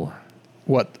real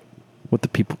What what the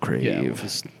people crave. Yeah, we'll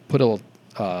just put a little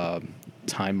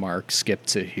time mark, skip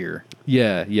to here.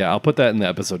 Yeah, I'll put that in the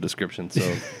episode description.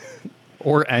 So,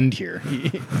 Or end here.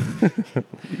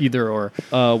 Either or.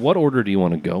 what order do you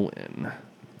want to go in?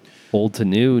 Old to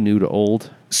new, new to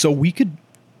old? So we could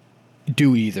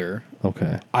do either.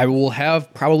 Okay. I will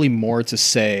have probably more to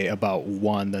say about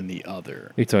one than the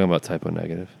other. Are you talking about typo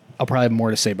negative? I'll probably have more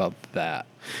to say about that.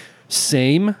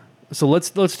 Same. So let's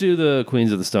do the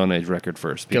Queens of the Stone Age record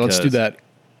first. Okay, let's do that.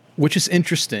 Which is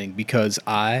interesting because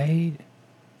I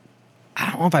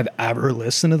don't know if I've ever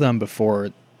listened to them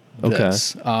before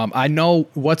this. Okay. I know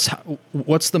what's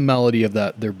the melody of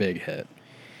their big hit.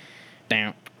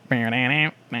 One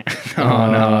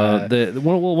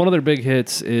of their big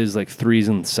hits is like 3s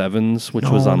and 7s, which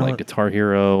was on like Guitar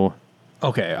Hero.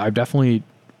 Okay, I've definitely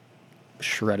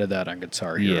shredded that on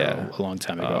Guitar Hero a long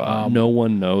time ago. No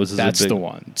One Knows is that's the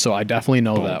one. So I definitely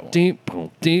know that one. Deep,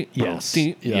 boom, deep, Yes.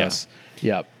 Deep. Yes.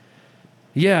 Yep.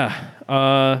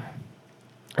 Yeah.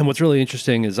 And what's really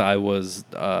interesting is I was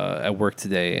at work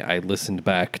today. I listened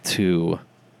back to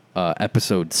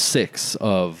episode 6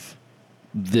 of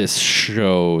this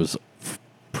show's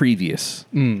previous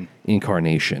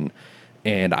incarnation,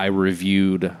 and I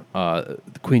reviewed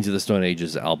Queens of the Stone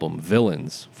Age's album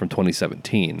Villains from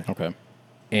 2017. Okay.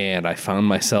 And I found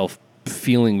myself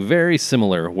feeling very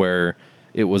similar, where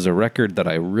it was a record that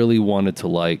I really wanted to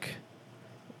like,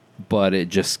 but it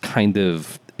just kind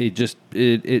of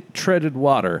it treaded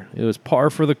water. It was par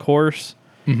for the course.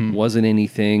 Wasn't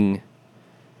anything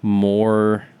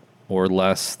more or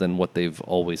less than what they've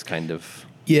always kind of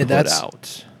put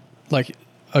out. Like,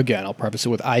 again, I'll preface it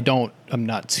with I don't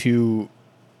know too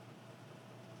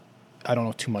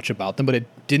much about them, but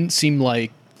it didn't seem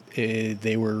like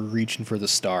they were reaching for the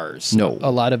stars. No. A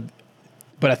lot of,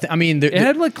 but I mean, it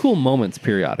had like cool moments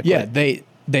periodically. Yeah, they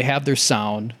have their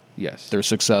sound. Yes. They're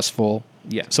successful.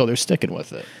 Yeah. So they're sticking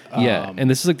with it. Yeah. And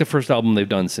this is like the first album they've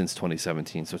done since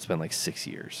 2017. So it's been like 6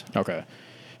 years. Okay.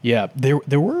 Yeah.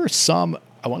 There were some,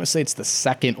 I want to say it's the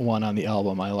second one on the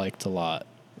album I liked a lot.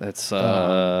 That's,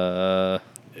 yeah,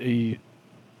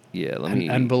 let me.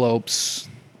 Envelopes.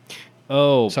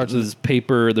 Oh, there's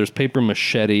Paper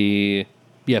Machete.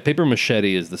 Yeah, Paper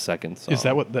Machete is the second song. Is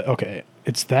that what okay.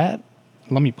 It's that?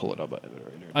 Let me pull it up. I have it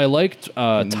right here. I liked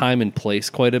Time and Place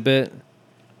quite a bit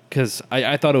because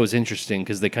I thought it was interesting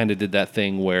because they kind of did that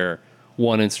thing where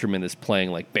one instrument is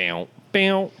playing like bow,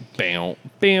 bow, bow,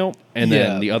 bow, and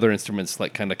then the other instruments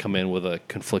like kind of come in with a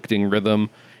conflicting rhythm,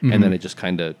 and then it just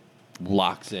kind of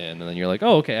locks in, and then you're like,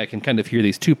 oh, okay, I can kind of hear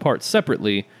these two parts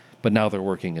separately, but now they're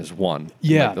working as one.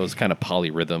 Yeah. Like those kind of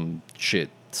polyrhythm shits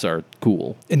are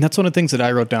cool. And that's one of the things that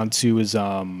I wrote down too is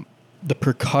the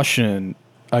percussion,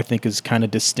 I think, is kind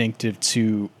of distinctive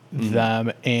to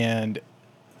them and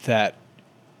that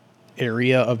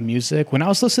area of music. When I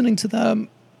was listening to them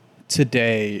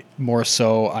today, more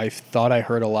so, I thought I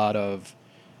heard a lot of,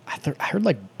 I heard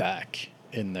like Beck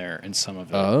in there in some of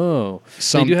it. Oh,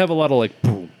 they do have a lot of like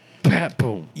boom, pat,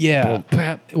 boom, Yeah, boom,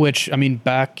 pat. which I mean,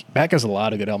 Beck has a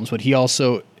lot of good albums, but he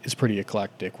also is pretty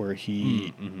eclectic, where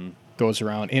he goes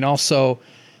around, and also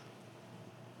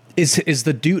is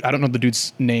the dude, I don't know the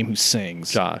dude's name who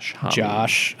sings, Josh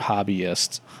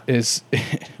Hobbyist is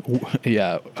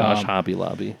Josh Hobby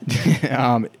Lobby.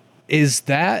 Is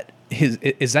that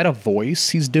a voice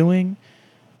he's doing,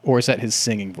 or is that his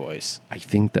singing voice? I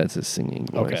think that's his singing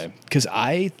voice. Okay, because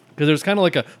there's kind of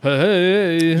like a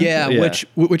hey,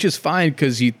 which is fine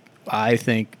because I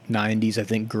think 90s, I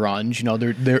think grunge, you know,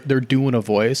 they're doing a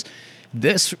voice.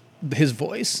 His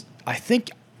voice, I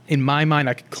think in my mind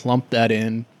I could clump that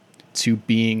in to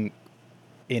being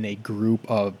in a group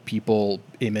of people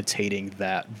imitating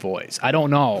that voice. I don't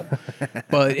know,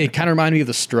 but it kind of reminded me of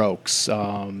the Strokes.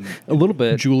 a little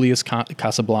bit. Julius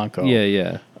Casablanca.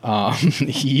 Yeah.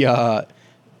 He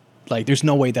like there's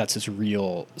no way that's his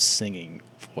real singing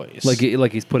voice.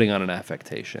 Like he's putting on an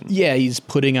affectation. Yeah, he's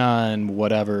putting on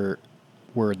whatever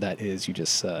word that is you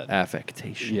just said.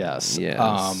 Affectation. Yes.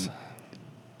 Yes.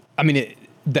 I mean,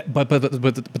 but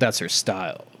that's her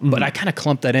style. But I kind of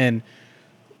clump that in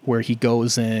where he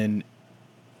goes in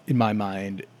my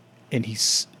mind, and he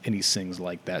sings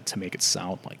like that to make it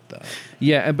sound like that.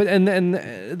 Yeah, but and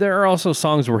there are also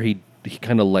songs where he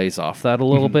kind of lays off that a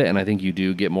little bit, and I think you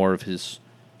do get more of his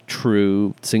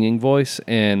true singing voice,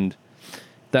 and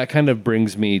that kind of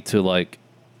brings me to like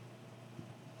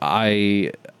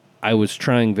I was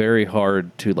trying very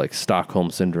hard to like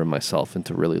Stockholm Syndrome myself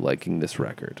into really liking this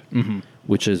record,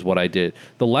 which is what I did.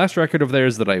 The last record of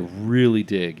theirs that I really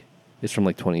dig is from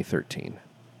like 2013.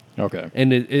 Okay.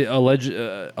 And it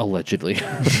allegedly,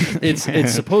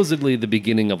 it's supposedly the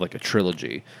beginning of like a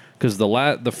trilogy, because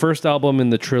the first album in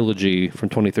the trilogy from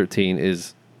 2013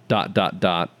 is ...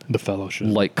 The Fellowship.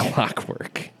 Like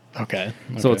Clockwork. Okay.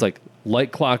 So it's like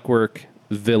Like Clockwork,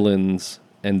 Villains,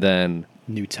 and then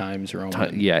New Times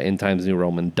Roman. In Times New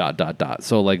Roman ...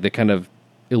 So like the kind of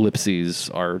ellipses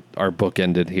are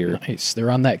bookended here. Nice.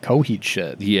 They're on that Coheed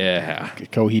shit. Yeah.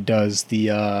 Coheed does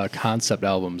the concept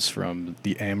albums from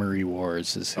the Amory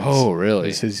Wars. Oh, really?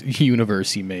 Is his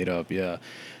universe he made up, yeah.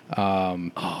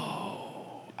 I've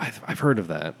heard of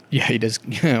that. Yeah, he does,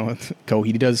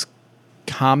 Coheed does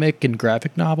comic and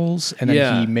graphic novels, and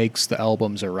then he makes the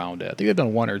albums around it. I think they've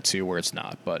done one or two where it's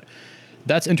not, but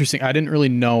that's interesting. I didn't really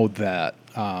know that.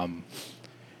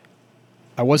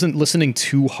 I wasn't listening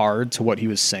too hard to what he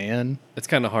was saying. It's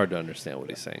kind of hard to understand what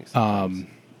he's saying.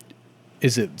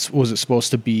 Was it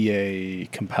supposed to be a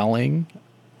compelling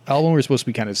album, or was it supposed to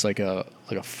be kind of just like a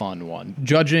fun one,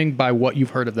 judging by what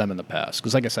you've heard of them in the past?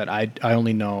 Because like I said, I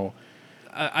only know.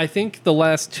 I think the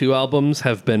last two albums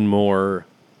have been more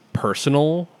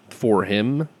personal for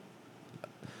him.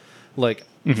 Like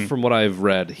from what I've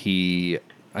read,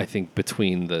 I think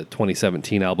between the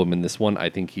 2017 album and this one, I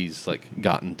think he's like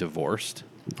gotten divorced.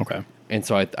 Okay. And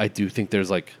so I do think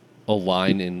there's like a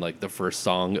line in like the first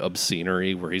song,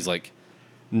 Obscenery, where he's like,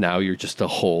 now you're just a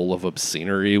hole of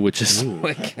obscenery, which is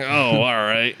like, oh, all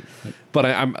right. But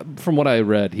I'm from what I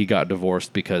read, he got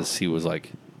divorced because he was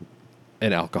like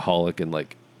an alcoholic and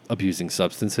like abusing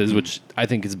substances, which I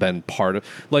think has been part of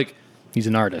like. He's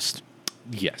an artist.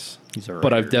 Yes. He's a writer.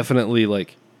 But I've definitely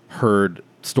like heard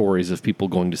stories of people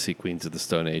going to see Queens of the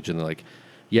Stone Age and they're like,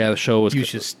 yeah, the show was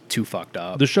just too fucked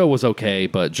up. The show was okay,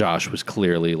 but Josh was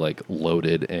clearly like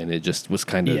loaded, and it just was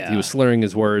kind of he was slurring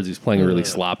his words. He was playing really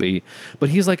sloppy, but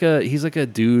he's like a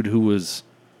dude who was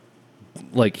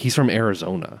like he's from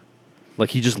Arizona,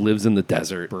 like he just lives in the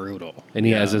desert, brutal, and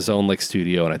he has his own like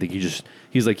studio, and I think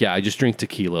he's like I just drink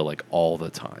tequila like all the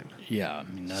time. Yeah, I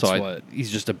mean that's he's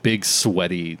just a big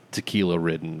sweaty tequila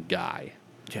ridden guy.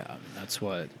 Yeah, I mean, that's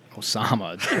what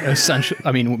Osama essentially.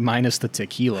 I mean, minus the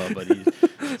tequila, but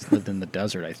he's lived in the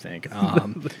desert, I think.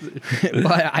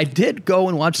 But I did go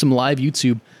and watch some live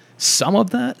YouTube. Some of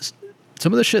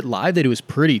the shit live they do is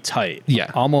pretty tight. Yeah,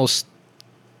 almost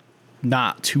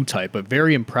not too tight, but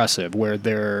very impressive. Where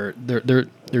they're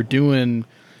they're doing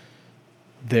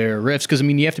their riffs, because I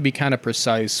mean you have to be kind of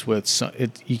precise with some,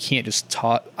 you can't just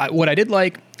talk. What I did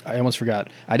like, I almost forgot,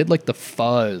 I did like the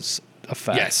fuzz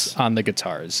effects Yes. on the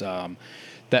guitars.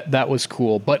 That was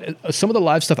cool. But some of the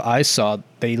live stuff I saw,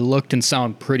 they looked and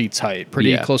sound pretty tight, pretty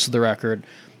Yeah. close to the record.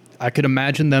 I could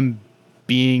imagine them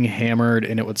being hammered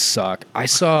and it would suck. I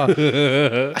saw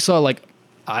like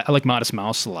I like Modest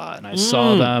Mouse a lot, and I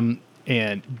saw them,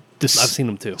 and this I've seen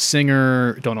them too.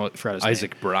 singer, don't know what forgot his name.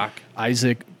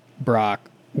 Isaac Brock.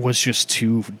 Was just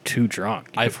too drunk.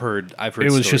 I've heard. It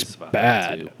was stories just about that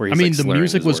bad. too, where I he's, mean, like, the slurring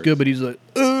music his was words. good, but he's like,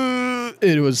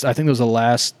 it was. I think it was the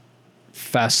last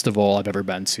festival I've ever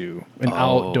been to. An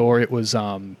outdoor. It was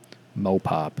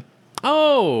Mopop.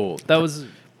 Oh, that was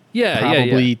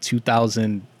Probably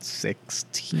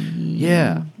 2016.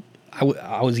 Yeah.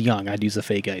 I was young. I'd use a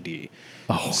fake ID.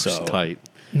 Oh, So- so tight.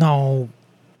 No,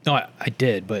 I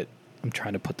did, but I'm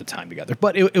trying to put the time together.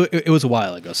 But it was a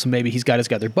while ago, so maybe he's got his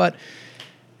together. But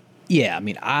yeah, I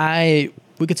mean,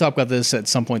 we could talk about this at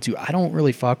some point too. I don't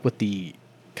really fuck with the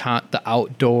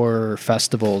outdoor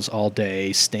festivals all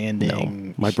day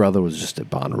standing. My brother was just at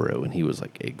Bonnaroo and he was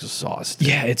like exhausted.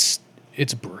 Yeah, it's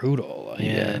brutal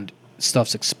Yeah. and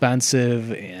stuff's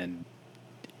expensive and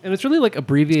And it's really like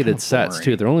abbreviated It's sets boring.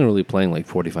 too. They're only really playing like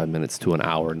 45 minutes to an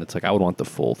hour, and it's like I would want the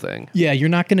full thing. yeah, you're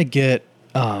not gonna get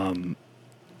and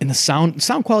the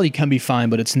sound quality can be fine,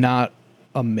 but it's not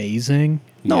amazing.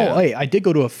 No, Yeah. hey, I did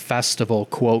go to a festival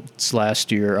quotes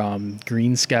last year.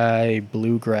 Green Sky,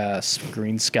 Bluegrass,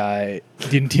 Green Sky.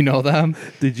 Do you know them?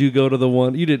 Did you go to the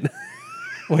one you didn't?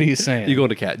 What are you saying? You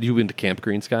went to Camp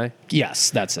Green Sky? Yes,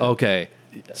 that's it. Okay.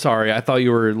 Sorry, I thought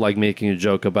you were like making a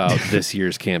joke about this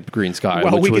year's Camp Green Sky.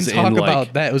 Well, which we can was talk in, like,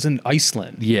 about that. It was in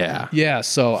Iceland. Yeah. Yeah.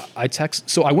 So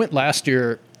I went last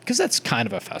year because that's kind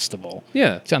of a festival.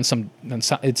 Yeah. It's on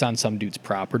some dude's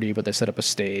property, but they set up a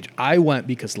stage. I went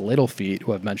because Little Feat,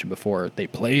 who I've mentioned before, they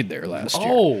played there last year.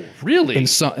 Oh, really?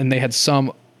 And they had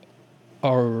some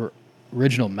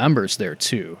original members there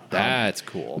too. That's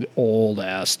cool. Old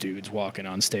ass dudes walking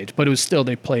on stage, but it was still,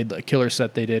 they played the killer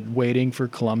set they did, Waiting for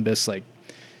Columbus, like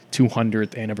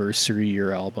 200th anniversary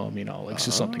year album. You know, like it's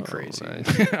just something crazy.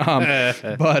 Nice.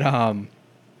 But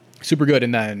super good.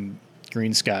 And then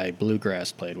Green Sky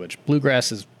Bluegrass played, which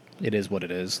Bluegrass is what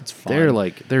it is. It's fun.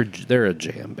 They're a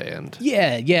jam band.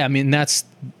 Yeah. I mean, that's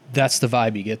the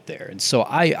vibe you get there. And so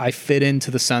I fit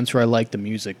into the sense where I like the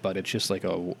music, but it's just like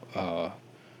a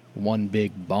one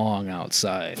big bong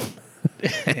outside.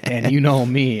 And you know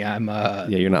me, I'm Yeah,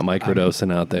 you're not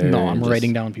microdosing out there. no, I'm Just-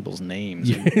 writing down people's names,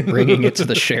 and bringing it to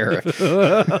the sheriff.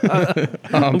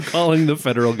 I'm calling the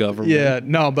federal government. Yeah,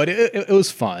 no, but it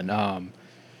was fun.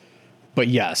 But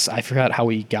yes, I forgot how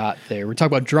we got there. We're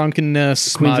talking about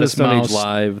drunkenness, Queens of the Modest Stone Age Mouse.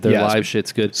 live. Their Yes. live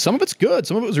shit's good. Some of it's good.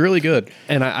 Some of it was really good.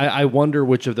 And I wonder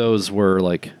which of those were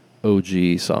like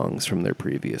OG songs from their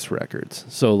previous records.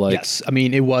 So like, Yes, I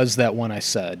mean it was that one I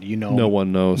said. You know, No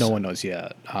One Knows. No one knows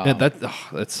yet. yeah,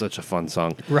 that's such a fun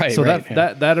song. Right, So right,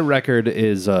 yeah. that record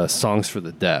is Songs for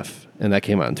the Deaf, and that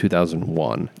came out in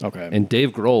 2001. Okay. And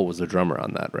Dave Grohl was the drummer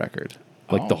on that record,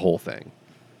 like the Oh. whole thing.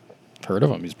 Heard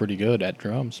of him? He's pretty good at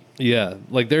drums. Yeah,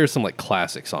 like there's some like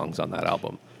classic songs on that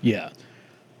album. Yeah,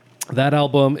 That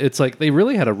album, it's like they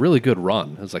really had a really good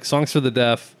run. It was like Songs for the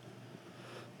Deaf,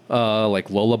 like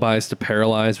Lullabies to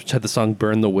Paralyze, which had the song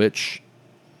Burn the Witch,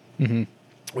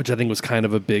 which I think was kind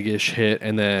of a big-ish hit,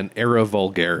 and then Era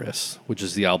Vulgaris, which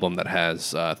is the album that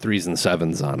has 3s and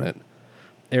 7s on it.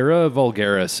 Era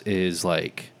Vulgaris is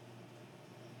like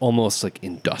almost like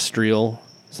industrial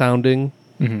sounding.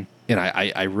 And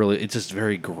I really, it's just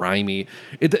very grimy.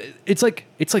 It's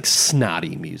like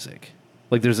snotty music.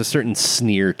 Like there's a certain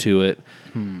sneer to it.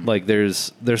 Like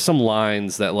there's some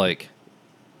lines that like,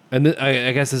 and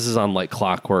I guess this is on like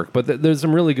Clockwork, but there's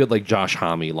some really good like Josh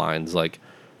Homme lines. Like,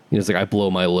 you know, it's like I blow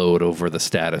my load over the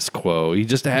status quo. He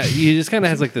just kind of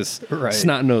has like this Right.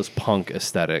 snot-nosed punk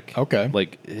aesthetic. Okay.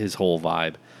 Like his whole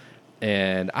vibe.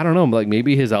 And I don't know, like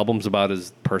maybe his albums about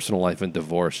his personal life and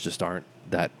divorce just aren't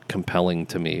that compelling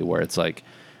to me, where it's like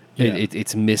Yeah.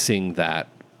 it's missing that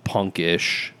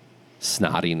punkish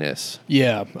snottiness.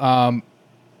 yeah.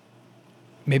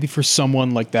 Maybe for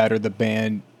someone like that or the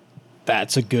band,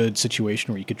 that's a good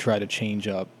situation where you could try to change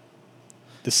up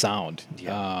the sound.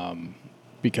 Yeah.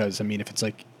 Because I mean, if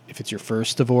it's your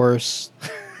first divorce,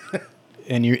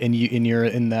 and you're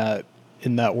in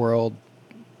that world.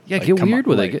 Yeah, Like, get come weird on,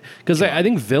 with like, it, because I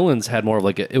think Villains had more of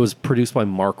like it was produced by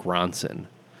Mark Ronson,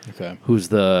 Okay. who's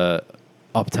the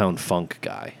Uptown Funk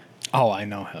guy. Oh, I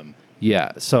know him.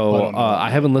 Yeah, I so don't know that I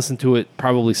haven't listened to it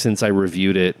probably since I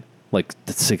reviewed it like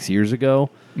 6 years ago.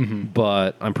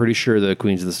 but I'm pretty sure the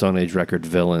Queens of the Stone Age record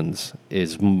Villains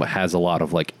has a lot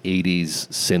of like 80s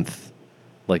synth,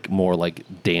 like more like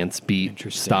dance beat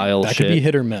style That shit. could be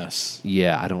hit or miss.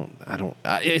 Yeah, I don't.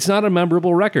 It's not a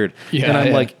memorable record. Yeah, and I'm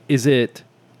yeah. like, is it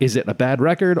a bad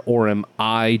record, or am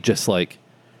I just like,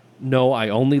 no, I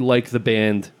only like the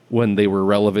band when they were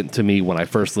relevant to me when I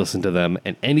first listened to them,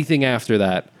 and anything after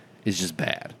that is just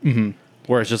bad. Mm-hmm.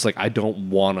 Where it's just like, I don't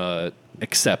want to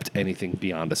accept anything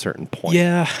beyond a certain point.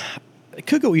 Yeah, it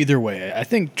could go either way. I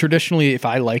think traditionally, if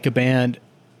I like a band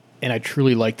and I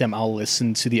truly like them, I'll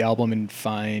listen to the album and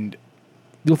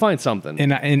You'll find something.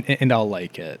 and I'll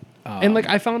like it. And like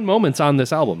I found moments on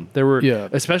this album. There were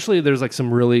especially there's like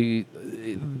some really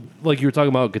like you were talking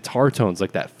about guitar tones,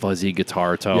 like that fuzzy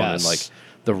guitar tone and like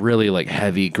the really like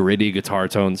heavy, gritty guitar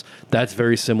tones. That's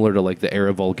very similar to like the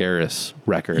Era Vulgaris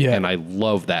record. Yeah. And I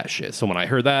love that shit. So when I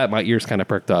heard that, my ears kind of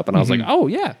perked up and I was like, oh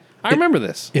yeah, I remember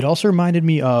this. It also reminded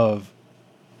me of,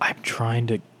 I'm trying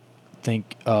to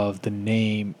think of the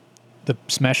name, the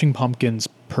Smashing Pumpkins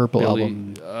Purple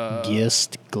album,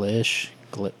 Gist, Glish,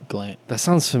 Glant. That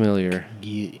sounds familiar.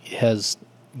 Has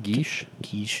Geesh?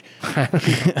 Quiche.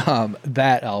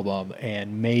 That album,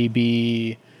 and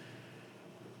maybe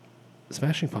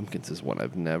Smashing Pumpkins is one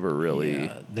I've never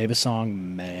really. they have a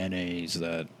song Mayonnaise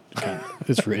that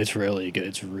it's really good.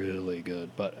 It's really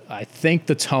good, but I think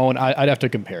the tone I'd have to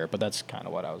compare it. But that's kind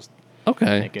of what I was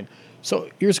thinking. So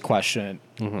here's a question: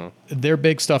 their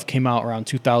big stuff came out around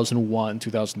 2001,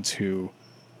 2002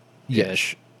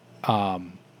 ish.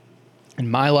 In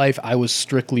my life, I was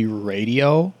strictly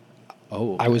radio.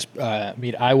 Oh, I was.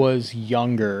 I was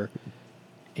younger,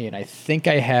 and I think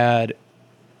I had,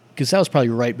 because that was probably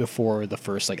right before the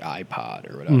first like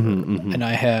iPod or whatever, and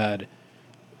I had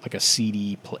like a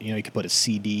CD. You could put a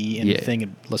CD in the thing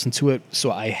and listen to it.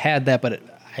 So I had that, but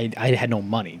I had no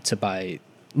money to buy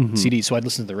CDs, so I'd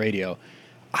listen to the radio.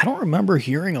 I don't remember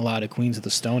hearing a lot of Queens of the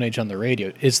Stone Age on the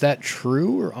radio. Is that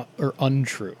true or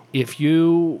untrue? If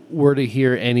you were to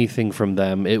hear anything from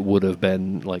them, it would have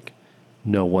been like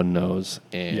No One Knows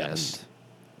and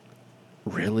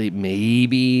really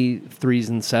maybe 3s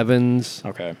and 7s.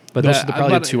 Okay. But those are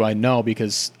probably the two I know,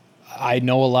 because I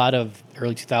know a lot of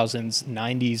early 2000s,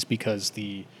 90s, because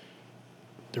the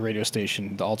radio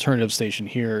station, the alternative station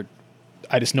here,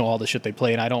 I just know all the shit they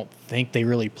play, and I don't think they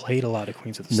really played a lot of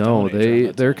Queens of the Stone Age.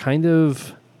 No, they're kind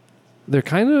of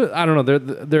I don't know,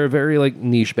 they're a very like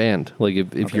niche band. Like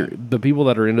if you're the people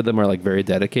that are into them are like very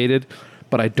dedicated,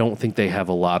 but I don't think they have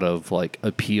a lot of like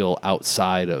appeal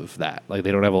outside of that. Like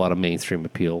they don't have a lot of mainstream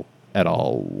appeal at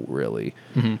all, really.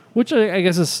 Which I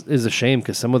guess is a shame,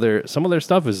 because some of their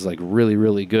stuff is like really,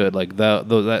 really good. Like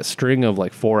that string of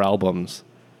like 4 albums,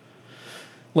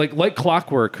 like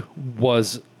Clockwork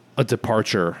was a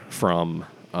departure from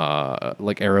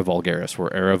like Era Vulgaris,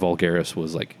 where Era Vulgaris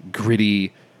was like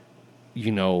gritty,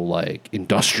 like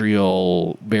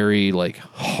industrial, very like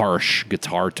harsh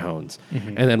guitar tones.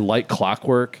 And then Like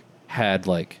Clockwork had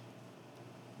like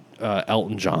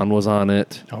Elton John was on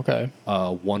it. Okay.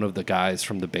 One of the guys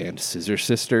from the band Scissor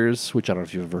Sisters, which I don't know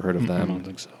if you've ever heard of them. I don't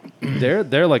think so.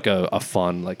 They're like a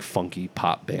fun, like funky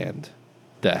pop band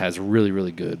that has really,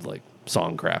 really good like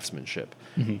song craftsmanship.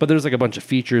 But there's like a bunch of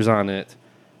features on it,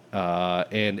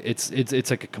 and it's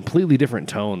like a completely different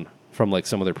tone from like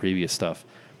some of their previous stuff.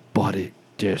 But it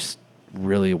just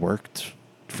really worked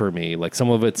for me. Like some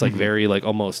of it's like very like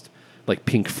almost like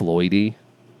Pink Floyd-y.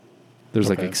 There's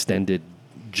like extended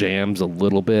jams a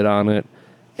little bit on it.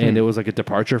 And it was like a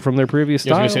departure from their previous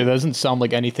style. I was going to say, that doesn't sound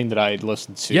like anything that I'd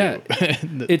listened to. Yeah.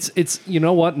 It's you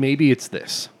know what? Maybe it's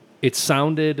this. It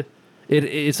sounded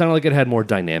like it had more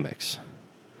dynamics.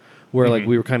 Where like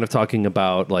we were kind of talking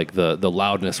about like the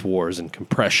loudness wars and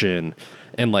compression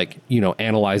and like,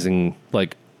 analyzing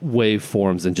like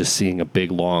waveforms and just seeing a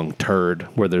big long turd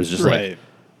where there's just like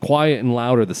quiet and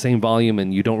loud are the same volume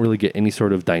and you don't really get any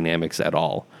sort of dynamics at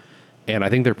all. And I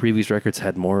think their previous records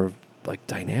had more like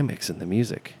dynamics in the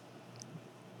music.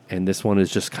 And this one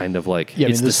is just kind of like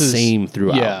it's the same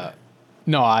throughout. Yeah.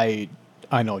 No, I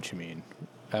know what you mean.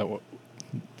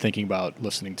 Thinking about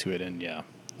listening to it,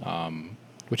 and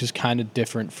which is kind of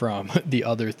different from the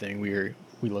other thing we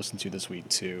listened to this week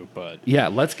too. But yeah,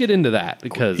 let's get into that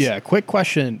because quick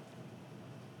question: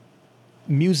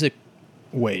 music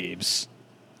waves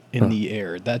in the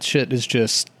air. That shit is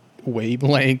just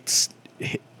wavelengths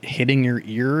hitting your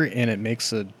ear, and it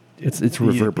makes it's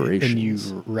reverberations, and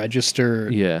you register.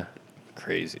 Yeah,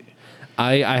 crazy.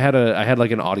 I had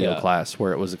like an audio class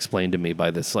where it was explained to me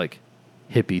by this like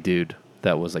hippie dude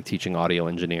that was like teaching audio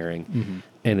engineering,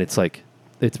 and it's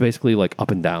basically like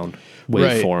up and down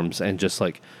waveforms and just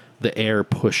like the air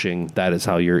pushing. That is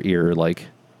how your ear like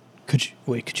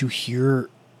Could you hear?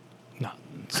 No,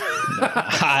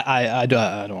 I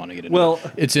don't want to get into Well-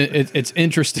 it. It's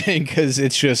interesting because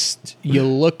it's just you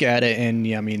look at it and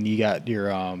I mean you got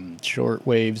your short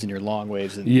waves and your long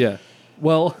waves and Yeah.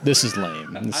 Well, this is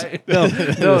lame.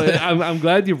 no, I'm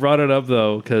glad you brought it up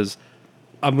though, because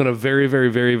I'm gonna very, very,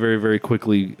 very, very, very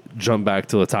quickly jump back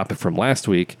to the topic from last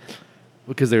week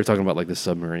because they were talking about like the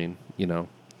submarine, you know.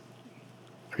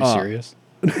 Are you serious?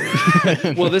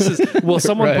 Someone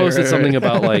Right, posted right, something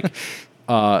right.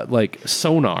 about like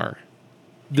sonar.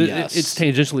 Yes. It's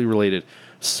tangentially related.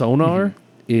 Sonar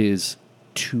is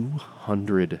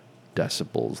 200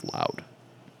 decibels loud.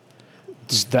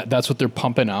 That's what they're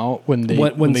pumping out when they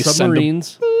When they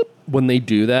submarines, when they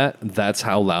do that, that's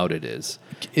how loud it is.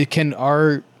 can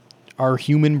our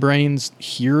human brains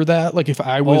hear that? Like if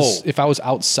I was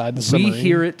outside the submarine, We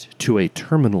hear it to a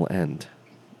terminal end.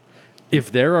 If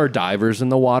there are divers in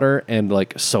the water and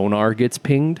like sonar gets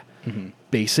pinged,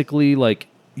 basically like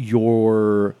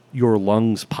your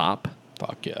lungs pop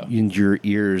Fuck yeah, and your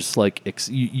ears like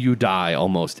you die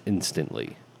almost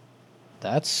instantly.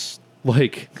 that's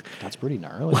Like pretty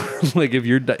gnarly. like if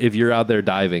you're out there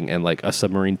diving and like a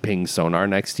submarine pings sonar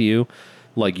next to you,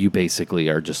 like you basically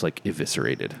are just like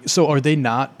eviscerated. So are they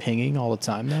not pinging all the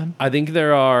time then? I think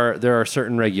there are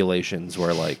certain regulations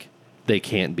where like they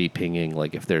can't be pinging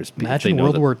like if there's if they Imagine know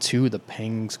World that- War II, the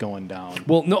pings going down.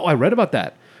 Well, no, I read about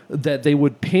that they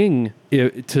would ping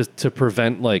to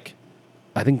prevent like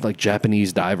I think like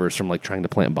Japanese divers from like trying to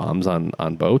plant bombs on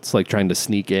boats, like trying to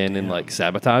sneak in and like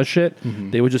sabotage shit.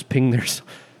 They would just ping their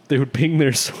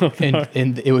sonar.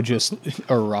 And it would just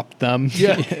erupt them.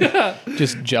 Yeah.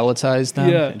 Just gelatize them.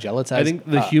 Yeah, Gelatize. I think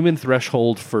the human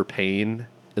threshold for pain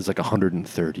is like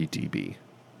 130 dB.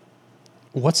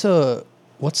 What's a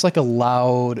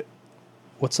loud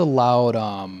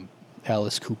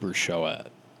Alice Cooper show at?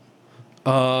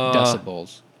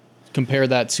 Decibels. Compare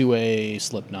that to a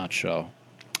Slipknot show.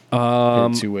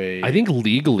 To a I think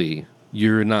legally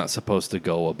you're not supposed to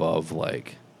go above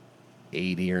like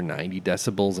 80 or 90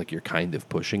 decibels. Like you're kind of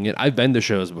pushing it. I've been to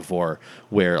shows before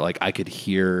where like I could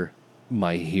hear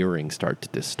my hearing start to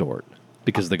distort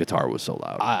because the guitar was so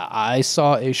loud. I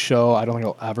saw a show. I don't think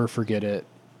I'll ever forget it.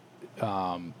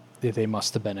 They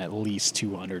must have been at least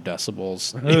 200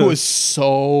 decibels. It was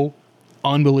so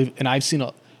unbelievable. And I've seen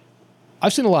a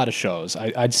lot of shows.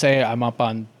 I'd say I'm up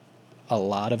on a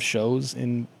lot of shows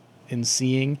in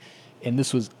seeing, and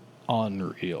this was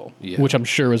unreal. Yeah. Which I'm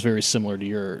sure was very similar to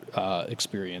your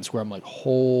experience, where I'm like,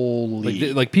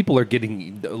 holy. like people are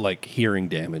getting like hearing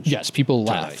damage. Yes, people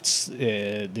tonight. left.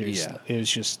 Yeah.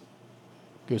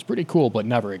 It was pretty cool, but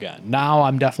never again. Now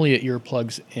I'm definitely at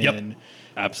earplugs in. Yep.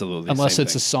 Absolutely. Unless same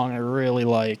it's thing. a song I really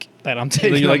like that I'm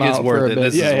taking You're like, them it's out worth for a it. bit.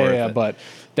 This is Yeah, worth yeah. it. But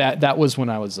that was when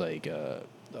I was like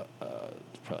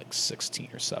probably like 16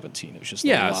 or 17. It was just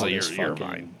Yeah, the so loudest you're fucking-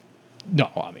 fine. No,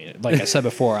 I mean, like I said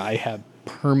before, I have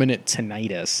permanent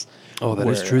tinnitus. Oh, that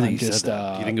is where true that I'm you just, said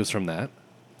that. Do you think it was from that?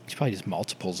 it's probably just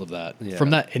multiples of that. Yeah.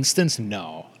 From that instance,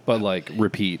 no. But like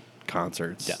repeat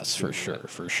concerts. Yes, for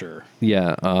sure.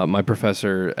 Yeah, my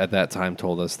professor at that time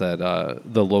told us that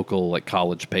the local like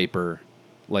college paper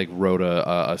like wrote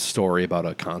a story about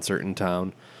a concert in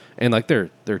town, and like they're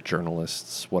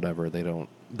journalists, whatever. They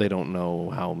don't know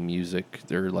how music,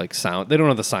 they're like sound. They don't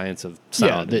know the science of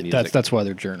sound. Yeah, and music. that's why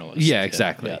they're journalists. Yeah,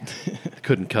 exactly. Yeah.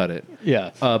 Couldn't cut it.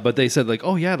 Yeah. But they said like,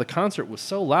 oh yeah, the concert was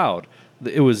so loud.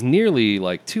 It was nearly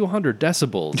like 200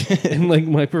 decibels, and like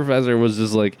my professor was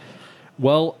just like,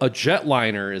 well, a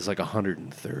jetliner is like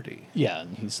 130. Yeah,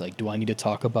 and he's like, "Do I need to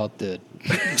talk about the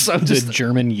So I'm the just,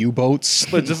 German U-boats?"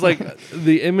 but just like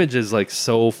the image is like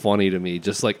so funny to me.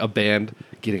 Just like a band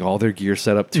getting all their gear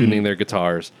set up, tuning their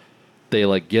guitars. They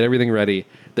like get everything ready.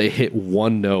 They hit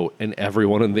one note, and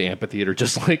everyone in the amphitheater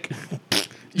just like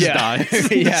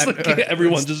dies. Yeah. Just, like,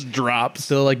 everyone just drops.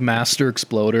 Still like Master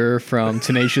Exploder from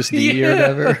Tenacious D or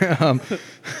whatever.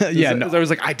 Yeah, no. I was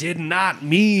like, I did not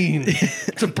mean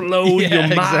to blow Yeah, your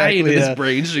mind. exactly, And his yeah.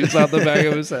 brain shoots out the back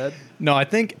of his head. No, I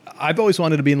think I've always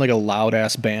wanted to be in like a loud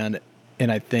ass band,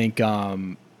 and I think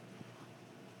I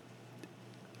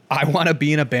want to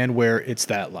be in a band where it's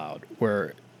that loud,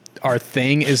 where our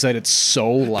thing is that it's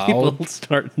so loud People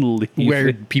start leaving.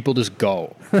 where people just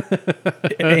go.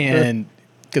 And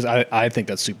because I think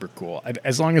that's super cool.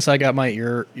 As long as I got my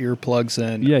earplugs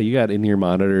in, Yeah, you got in-ear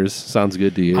monitors. Sounds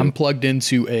good to you. I'm plugged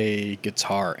into a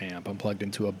guitar amp. I'm plugged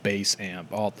into a bass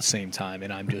amp all at the same time,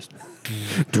 and I'm just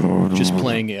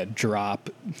playing a drop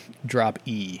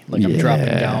E, like I'm dropping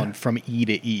Yeah. down from E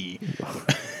to E.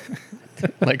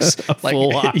 like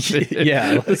full octave.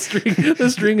 yeah, The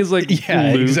string is like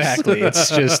yeah, loose. exactly. It's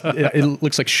just it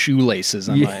looks like shoelaces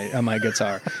on my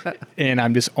guitar, and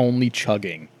I'm just only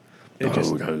chugging. It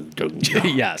just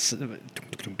yes,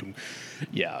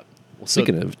 yeah. Well,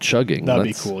 speaking of chugging, That'd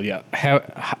be cool. Yeah.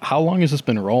 How long has this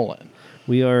been rolling?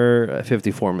 We are at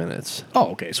 54 minutes.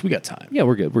 Oh, okay. So we got time. Yeah,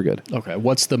 we're good. We're good. Okay.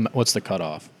 What's the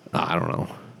cutoff? I don't know.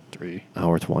 3,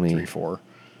 Hour 20. 3, 4.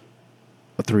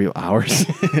 3 hours.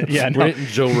 Yeah. We're hitting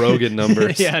Joe Rogan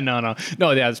numbers. Yeah. No.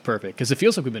 Yeah, that's perfect because it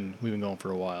feels like we've been going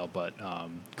for a while. But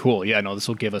cool. Yeah. No, this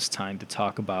will give us time to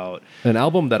talk about An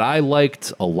album that I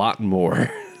liked a lot more.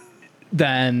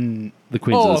 then The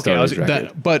Queens of the Stone Age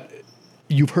record. but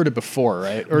you've heard it before,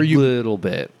 right? Or A you? little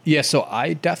bit. Yeah. So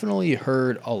I definitely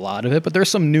heard a lot of it, but there's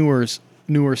some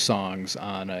newer songs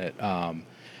on it.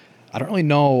 I don't really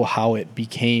know how it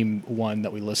became one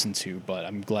that we listened to, but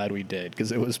I'm glad we did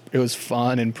because it was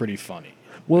fun and pretty funny.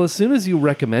 Well, as soon as you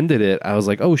recommended it, I was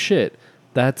like, oh shit.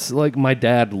 That's like my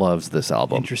dad loves this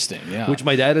album. Interesting, yeah. Which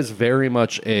my dad is very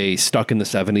much a stuck in the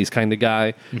 70s kind of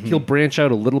guy. Mm-hmm. He'll branch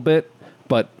out a little bit,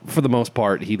 but for the most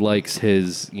part, he likes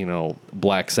his,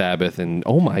 Black Sabbath and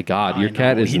oh my God, your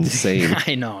cat is insane.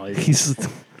 I know.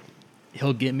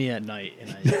 He'll get me at night.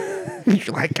 And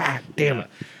You're like, God damn it.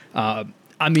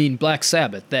 I mean, Black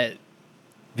Sabbath, that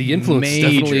The influence is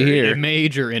definitely here.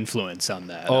 major influence on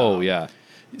that. Oh, yeah.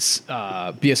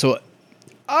 Yeah, so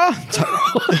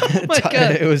Oh my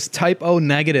God. it was Type O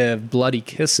Negative, Bloody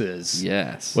Kisses.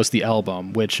 Yes. Was the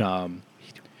album, which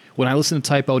when I listen to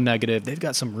Type O Negative, they've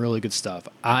got some really good stuff.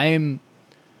 I'm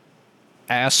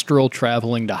astral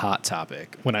traveling to Hot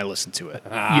Topic when I listen to it. You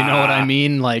know what I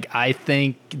mean? Like, I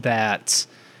think that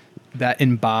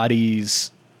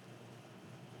embodies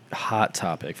Hot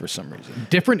Topic for some reason.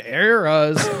 Different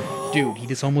eras. Dude, he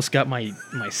just almost got my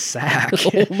sack.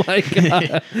 Oh my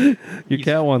God. Your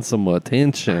cat wants some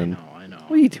attention. I know.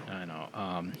 What are you doing? I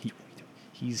know.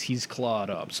 He's clawed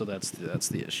up, so that's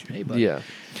the issue. Hey, bud. Yeah.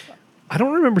 I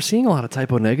don't remember seeing a lot of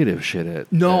Typo Negative shit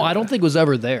at. No, I don't think it was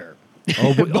ever there.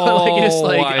 Oh, but, But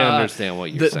I understand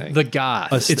what you're saying. The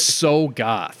goth. It's so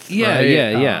goth. Yeah, right?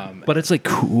 yeah. But it's like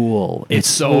cool. It's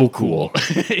so cool.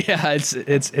 Yeah,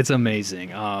 it's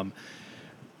amazing.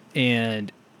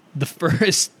 And the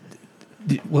first,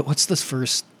 what's this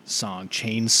first song?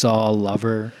 Chainsaw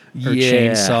Lover or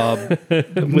Yeah.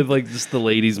 Chainsaw, with like just the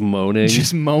ladies moaning.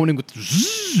 just moaning with.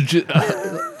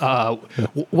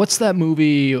 What's that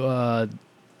movie? The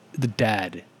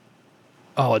Dead.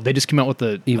 Oh, they just came out with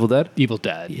the Evil Dead? Evil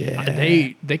Dead. Yeah.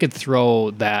 They could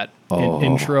throw that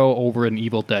intro over an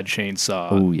Evil Dead chainsaw.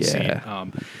 Oh,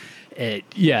 yeah.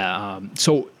 Scene.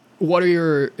 So, what are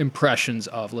your impressions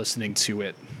of listening to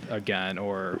it again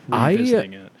or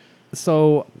revisiting it?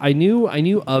 So I knew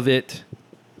of it.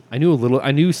 I knew a little.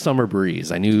 I knew Summer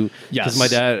Breeze. I knew because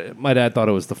Yes. my dad thought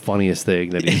it was the funniest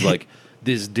thing that he's like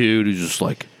this dude who's just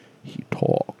like he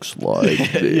talks like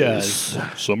this.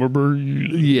 Summer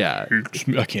Breeze. Yeah.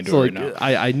 I can't do So it like right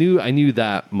now. I knew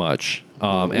that much,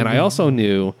 and I also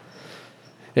knew.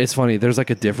 It's funny. There's like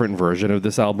a different version of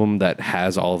this album that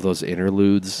has all of those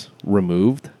interludes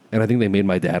removed, and I think they made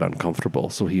my dad uncomfortable.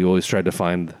 So he always tried to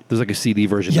find. There's like a CD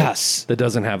version. Yes. that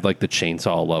doesn't have like the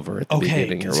chainsaw lover at the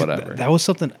beginning or 'cause whatever. That was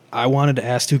something I wanted to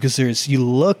ask too because I'm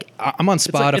on It's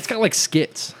Spotify. it's got like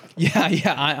skits.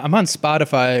 Yeah. I'm on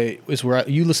Spotify. Is where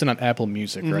you listen on Apple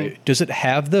Music, Mm-hmm. right? Does it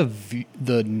have the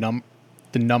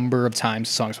number of times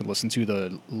songs would listen to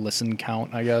the listen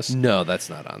count? I guess. No, that's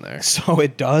not on there. So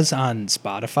it does on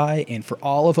Spotify, and for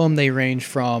all of them, they range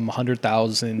from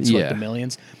 100,000 to like Yeah. the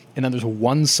millions. And then there's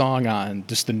one song on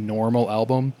just the normal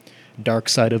album, "Dark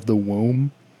Side of the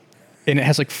Womb," and it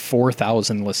has like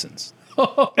 4,000 listens.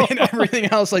 And everything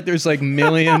else, like there's like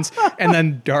millions, and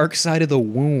then "Dark Side of the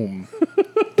Womb"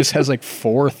 just has like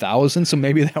 4,000. So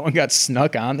maybe that one got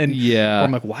snuck on. And Yeah.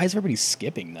 I'm like, why is everybody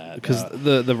skipping that? Because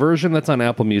the version that's on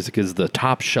Apple Music is the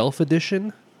top shelf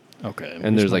edition, Okay,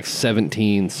 and there's like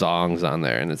 17 songs on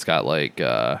there, and it's got like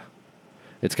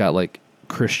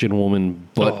Christian woman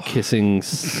butt kissing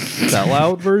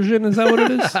sellout version. Is that what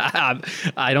it is?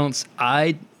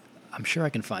 I'm sure I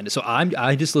can find it. So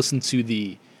I just listened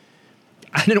to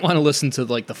I didn't want to listen to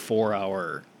like the 4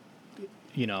 hour,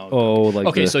 Oh, like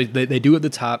okay, the- so they do at the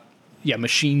top, yeah,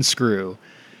 Machine Screw.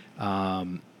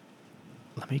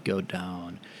 Let me go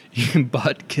down.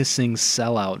 Butt kissing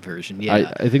sellout version.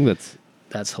 Yeah, I think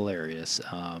that's hilarious.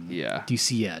 Yeah. Do you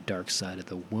see? Yeah, Dark Side of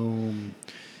the Womb.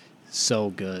 So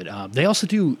good. They also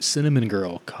do Cinnamon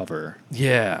Girl cover.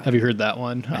 yeah. Have you heard that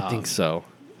one? I think so.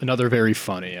 Another very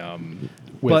funny.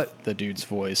 With But- the dude's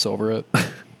voice over it.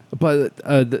 But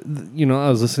I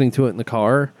was listening to it in the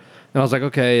car, and I was like,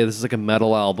 okay, this is like a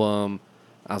metal album.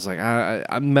 I was like,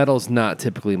 metal's not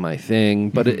typically my thing,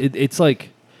 but it's like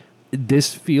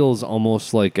this feels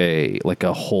almost like a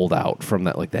holdout from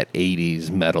that like that 80s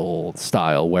metal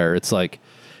style where it's like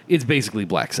it's basically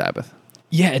Black Sabbath.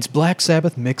 Yeah, it's Black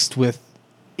Sabbath mixed with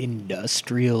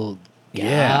industrial goth.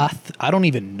 Yeah. I don't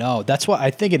even know. That's why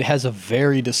I think it has a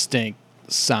very distinct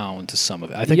sound to some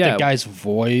of it. I think Yeah. the guy's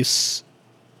voice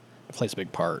plays a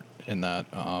big part in that.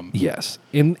 Yes,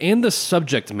 and the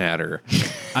subject matter,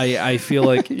 I feel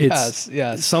like it's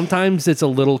yes. sometimes it's a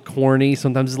little corny,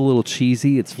 sometimes it's a little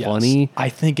cheesy. It's Yes. funny. I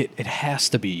think it has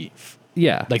to be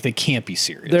Yeah, like they can't be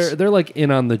serious. they're like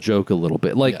in on the joke a little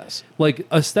bit. Like Yes. like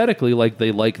aesthetically, like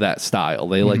they like that style.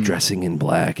 They like dressing in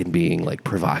black and being like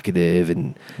provocative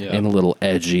and Yeah. and a little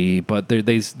edgy. But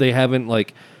they haven't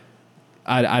like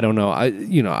I don't know.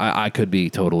 I could be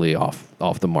totally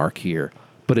off the mark here,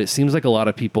 but it seems like a lot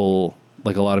of people,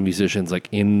 like a lot of musicians, like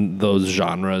in those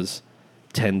genres,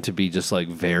 tend to be just like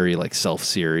very like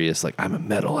self-serious. Like I'm a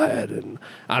metalhead, and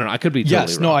I don't know. I could be totally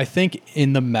yes, wrong. no, I think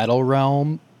in the metal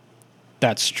realm,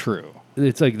 that's true.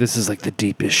 It's like this is like the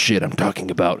deepest shit. I'm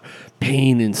talking about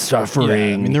pain and Yeah, suffering.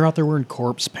 I mean, they're out there wearing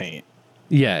corpse paint.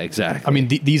 Yeah, exactly. I mean,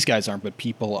 these guys aren't, but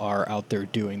people are out there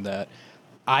doing that.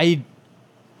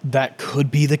 That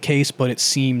could be the case, but it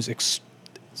seems it's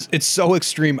so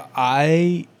extreme.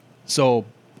 So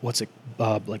what's it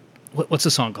like? What's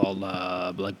the song called?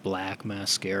 Like Black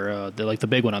Mascara. They're like the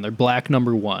big one on there. Black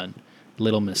Number One,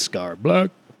 Little Miss Scar. Black.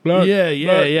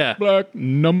 Yeah. Black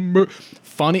number.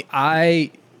 Funny. I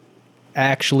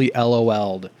actually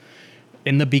LOL'd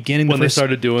in the beginning when the they first-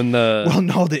 started doing the Well,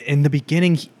 no, in the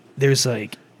beginning, there's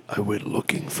like. I went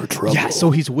looking for trouble. Yeah,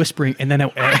 so he's whispering, and then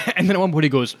at one point he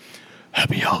goes,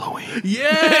 "Happy Halloween."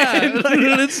 Yeah,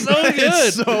 it's so good.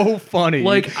 It's so funny.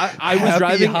 Like I was Happy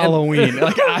driving and- Halloween.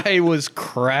 Like I was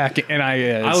cracking, and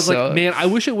I I was like, man, I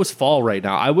wish it was fall right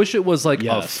now. I wish it was like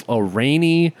Yes. a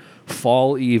rainy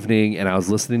fall evening, and I was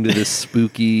listening to this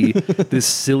this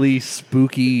silly,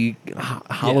 spooky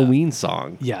Halloween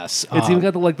song. yes, It's even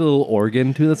got the little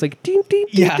organ too. That's like, ding, ding,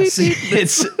 ding, yes, ding, ding.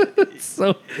 it's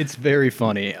So it's very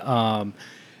funny.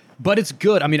 But it's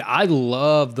good. I mean, I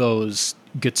love those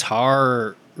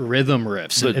guitar rhythm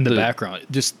riffs in the background.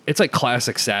 Just it's like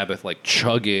classic Sabbath, like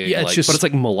chugging. Yeah, it's like, just- but it's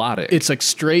like melodic. it's like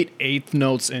straight eighth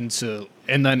notes into,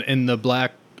 and then in the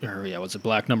black. Or yeah, what's it?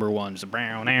 Black Number One. Just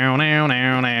brown, now, now,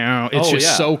 now, now. It's Oh, just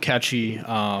yeah. so catchy.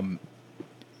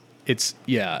 It's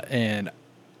and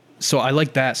so I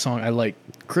like that song. I like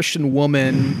Christian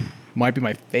Woman. Might be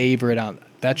my favorite.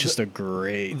 That's just a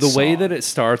great. the way song. that it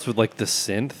starts with like the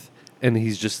synth, and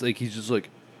he's just like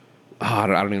I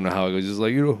don't even know how it goes. Just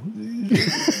like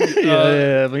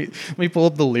yeah. Let me pull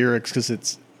up the lyrics because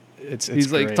it's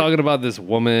he's like great. talking about this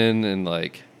woman and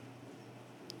like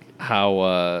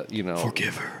how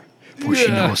Forgive her, for she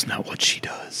knows not what she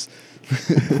does.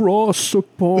 cross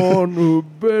upon her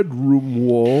bedroom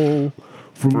wall.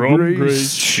 From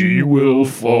grace she will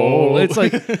fall. It's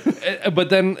like, but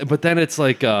then it's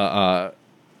like,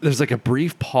 there's like a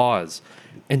brief pause,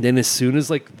 and then as soon as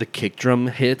like the kick drum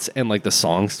hits and like the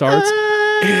song starts,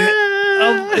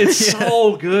 it's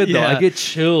so good though. I Yeah. get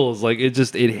chills. Like it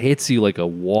hits you like a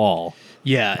wall.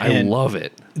 Yeah, I and love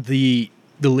it. the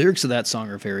lyrics of that song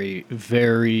are very,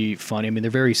 very funny. I mean, they're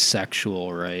very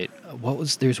sexual, right?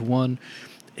 There's one.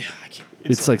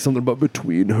 It's like something about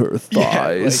between her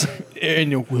thighs.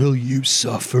 And will you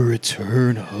suffer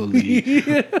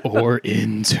eternally or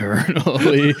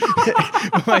internally?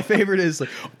 My favorite is like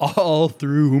all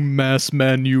through mass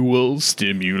manual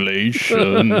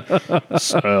stimulation,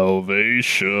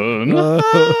 salvation.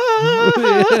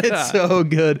 It's so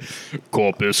good.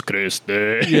 Corpus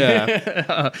Christi.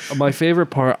 Yeah. My favorite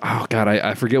part, oh God,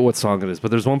 I forget what song it is,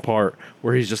 but there's one part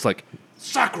where he's just like,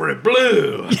 Sacre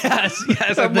Bleu. Yes.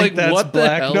 I I'm think like, that's what the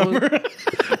Black hell? Number.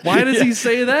 Why does he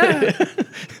say that?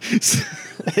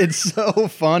 It's so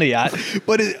funny.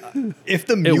 If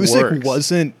the It music works.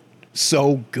 wasn't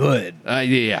so good,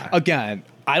 Yeah. again,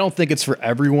 I don't think it's for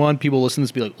everyone. People listen to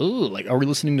this be like, "Ooh, like, are we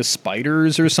listening to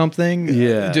Spiders or something?"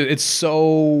 Yeah. Dude, it's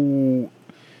so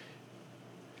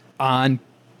on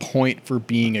point for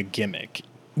being a gimmick.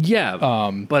 Yeah.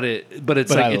 but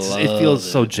it's I like it love feels it.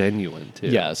 so genuine too.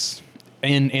 Yes.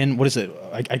 And what is it?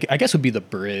 I guess would be the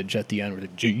bridge at the end where the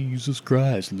Jesus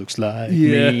Christ looks like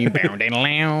me.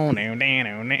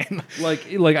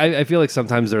 Like I feel like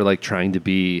sometimes they're like trying to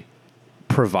be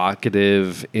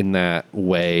provocative in that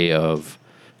way of,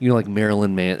 like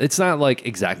Marilyn Manson. It's not like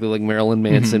exactly like Marilyn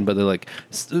Manson, but they're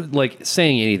like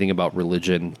saying anything about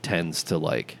religion tends to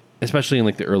like, especially in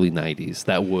like the early 90s,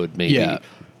 that would maybe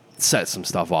set some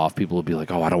stuff off. People would be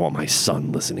like, "Oh, I don't want my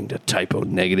son listening to Typo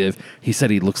Negative." He said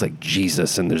he looks like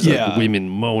Jesus, and there's Yeah. like women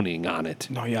moaning on it.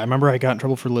 No, yeah, I remember I got in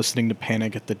trouble for listening to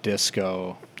Panic at the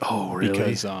Disco. Oh, really?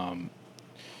 Because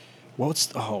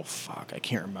oh fuck, I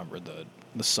can't remember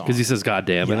the song. Because he says "God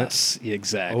damn" in it. yes,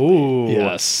 exactly. Oh,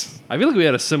 Yes. I feel like we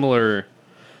had a similar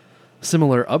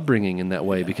upbringing in that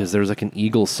way because there's like an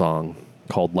Eagles song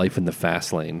called "Life in the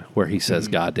Fast Lane" where he says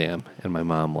 "goddamn," and my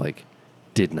mom like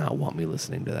did not want me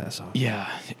listening to that song. Yeah,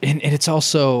 and it's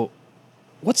also,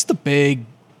 what's the big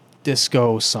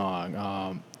disco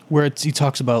song where he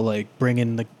talks about like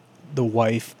bringing the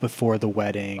wife before the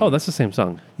wedding? Oh, that's the same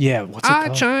song. yeah, what's it I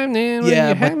called? chimed in. when Yeah,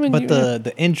 you had me, but you-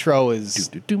 the intro is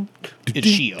Do-do-do, is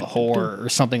she a whore or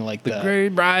something like The that? great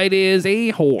bride is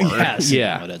a whore. Yes,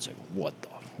 Yeah. that's like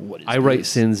what is I write this?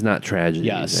 sins, not tragedies.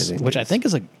 Yes, which I think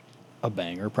is a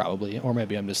banger probably, or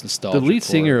maybe I'm just the nostalgic. lead for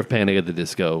singer it. of Panic at the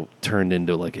Disco turned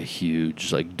into like a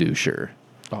huge like doucher.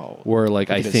 Oh, Where like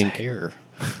look I at his think hair.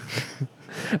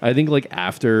 like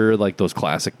after like those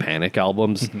classic Panic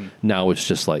albums, now it's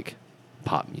just like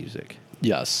pop music.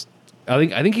 Yes. I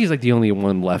think he's like the only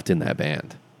one left in that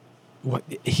band. What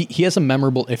he has a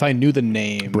memorable. If I knew the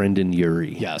name, Brendan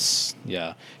Urie. yes,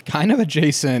 yeah, kind of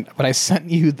adjacent. But I sent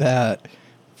you that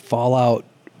Fallout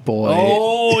Boy.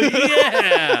 Oh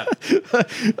yeah.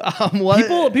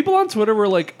 What? People on Twitter were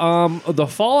like, the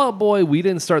Fallout Boy, we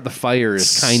didn't start the fire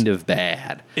is kind of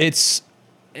bad. It's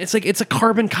It's like it's a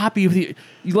carbon copy of the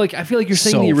like I feel like you're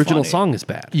saying So the original funny. song is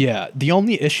bad. yeah. The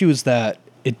only issue is that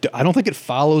I don't think it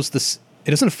follows this. It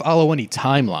doesn't follow any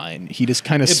timeline. He just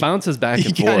kind of It bounces back He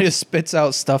and kind forth. of spits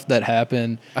out stuff that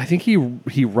happened. I think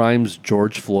he rhymes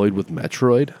George Floyd with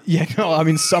Metroid. Yeah, no, I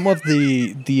mean some of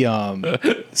the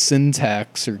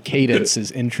syntax or cadence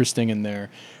is interesting in there,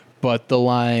 but the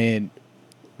line,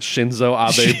 Shinzo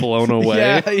Abe blown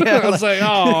away. Yeah, I was like,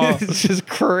 oh. it's just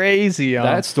crazy.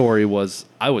 That story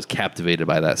I was captivated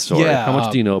by that story. Yeah, How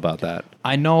much do you know about that?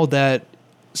 I know that.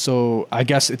 So I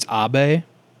guess it's Abe.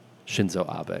 Shinzo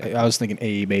Abe. I was thinking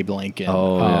Abe Lincoln.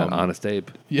 Oh, yeah, Honest Abe.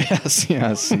 Yes.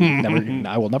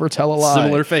 I will never tell a lie.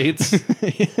 Similar fates.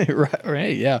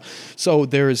 right, yeah. So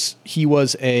he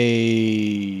was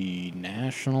a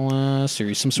nationalist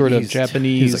or some sort of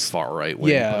Japanese. He's like far right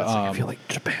wing. Yeah, but it's like, I feel like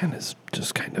Japan is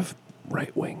just kind of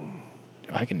right wing.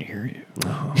 I can hear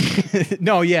you.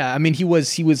 No, yeah. I mean, he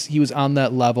was on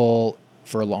that level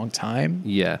for a long time.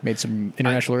 Yeah. Made some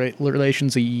international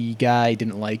relations. A guy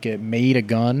didn't like it. Made a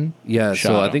gun. Yeah, so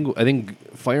shot I him.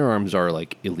 think firearms are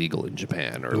like illegal in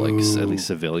Japan or like at least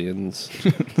civilians.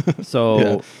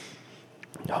 So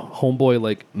homeboy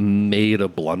like made a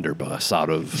blunderbuss out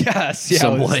of Yes. Yeah.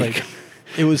 some it was like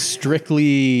it was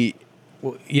strictly.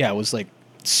 Yeah. It was like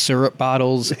syrup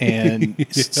bottles and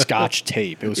scotch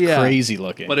tape. It was Yeah. crazy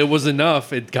looking. but it was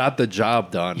enough. It got the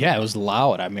job done. yeah, it was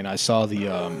loud. I mean, I saw the.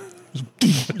 Yeah,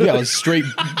 it was straight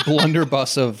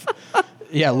blunderbuss of.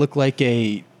 Yeah, it looked like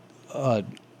a.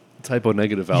 Typo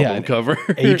Negative album an cover.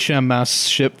 HMS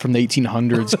ship from the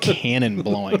 1800s cannon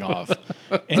blowing off,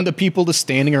 and the people just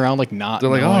standing around like not They're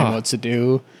like, knowing "Ah." what to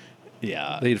do.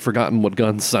 Yeah, They'd forgotten what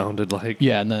guns sounded like.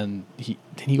 yeah, and then he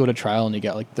go to trial and he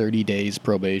got like 30 days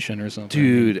probation or something.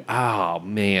 Dude, oh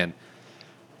man.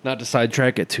 Not to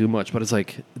sidetrack it too much, but it's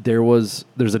like there's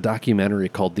a documentary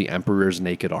called The Emperor's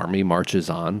Naked Army Marches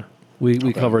On. We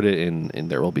covered it in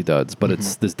There Will Be Duds, but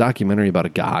it's this documentary about a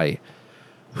guy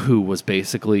who was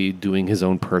basically doing his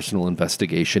own personal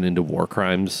investigation into war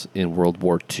crimes in World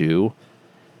War II.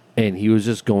 And he was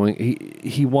just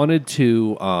he wanted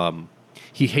to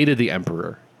he hated the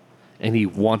emperor, and he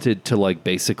wanted to like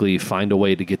basically find a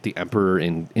way to get the emperor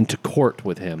into court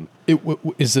with him.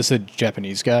 Is this a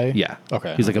Japanese guy? Yeah.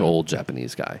 Okay. He's like an old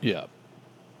Japanese guy. Yeah.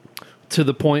 To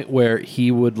the point where he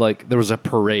would like there was a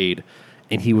parade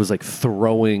and he was like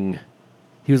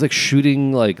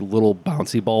shooting like little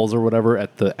bouncy balls or whatever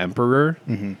at the emperor,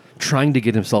 trying to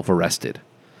get himself arrested.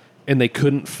 And they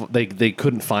couldn't they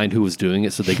couldn't find who was doing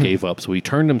it, so they gave up. So he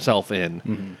turned himself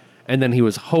in. And then he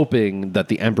was hoping that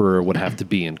the emperor would have to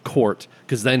be in court,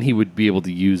 because then he would be able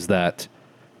to use that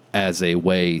as a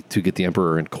way to get the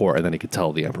emperor in court, and then he could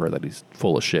tell the emperor that he's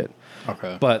full of shit.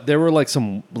 Okay. But there were like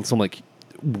some like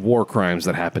war crimes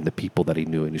that happened to people that he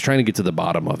knew, and he's trying to get to the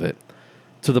bottom of it.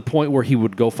 To the point where he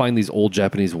would go find these old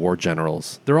Japanese war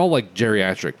generals. They're all like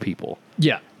geriatric people.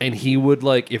 Yeah. And he would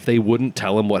like, if they wouldn't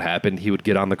tell him what happened, he would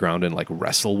get on the ground and like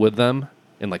wrestle with them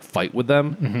and like fight with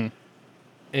them.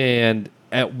 And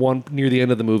near the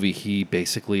end of the movie, he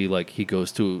basically like he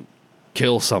goes to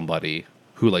kill somebody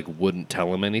who like wouldn't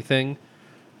tell him anything.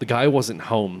 The guy wasn't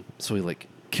home, so he like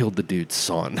killed the dude's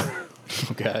son.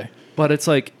 Okay. But it's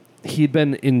like he'd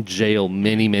been in jail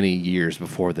many years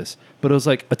before this, but it was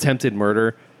like attempted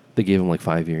murder. They gave him like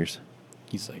 5 years.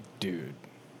 He's like, dude.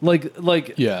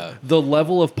 Like Yeah. the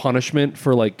level of punishment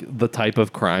for like the type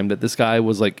of crime that this guy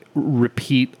was like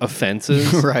repeat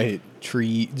offenses. Right.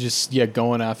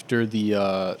 Going after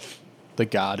the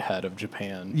godhead of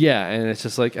Japan. Yeah, and it's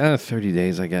just like 30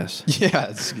 days, I guess. Yeah,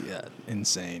 it's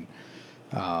insane.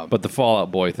 But the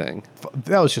Fallout Boy thing.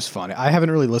 That was just funny. I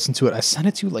haven't really listened to it. I sent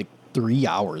it to like 3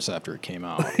 hours after it came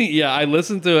out. Yeah, I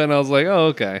listened to it and I was like, oh,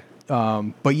 okay.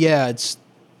 But yeah,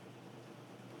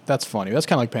 that's funny. That's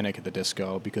kind of like Panic at the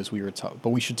Disco because but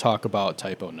we should talk about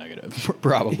Typo Negative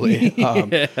probably.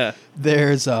 Yeah.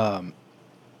 There's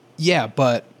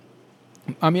but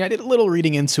I mean, I did a little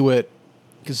reading into it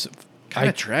because Kind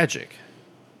of tragic.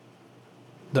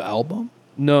 the album.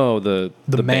 No, the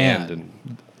man. band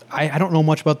and I don't know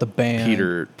much about the band.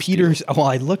 Peter Well,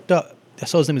 I looked up. I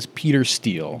saw his name is Peter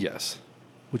Steele. yes,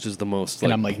 which is the most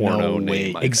And I'm like, porno no way.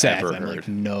 name I've Exactly. ever I'm heard. like,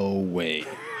 no way.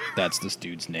 That's this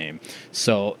dude's name.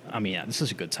 So, I mean, yeah, this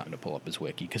is a good time to pull up his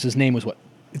wiki because his name was what?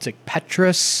 It's like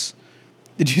Petrus.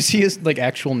 Did you see his like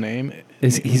actual name?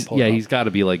 He's got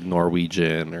to be like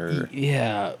Norwegian or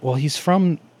Yeah. Well, he's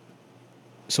from.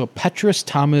 So Petrus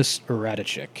Thomas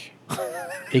Radicic,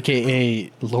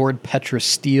 a.k.a. Lord Petrus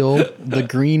Steele, the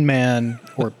Green Man,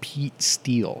 or Pete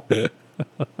Steele. dude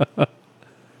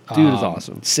is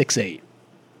awesome. 6'8".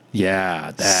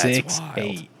 Yeah, that's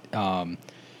 6'8".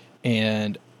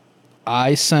 And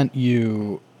I sent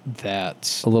you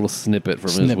that a little snippet from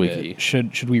his snippet. wiki.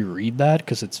 Should we read that?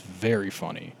 Because it's very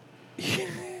funny.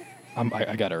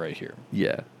 I got it right here.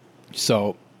 Yeah.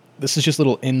 So this is just a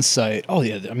little insight. Oh,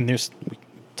 yeah. I mean, there's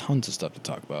tons of stuff to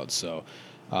talk about. So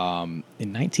in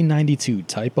 1992,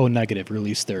 Typo Negative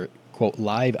released their, quote,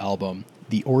 live album,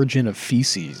 The Origin of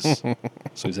Feces.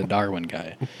 So he's a Darwin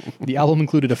guy. The album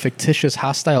included a fictitious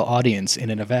hostile audience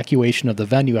in an evacuation of the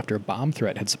venue after a bomb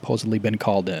threat had supposedly been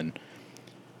called in.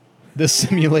 This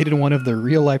simulated one of the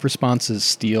real-life responses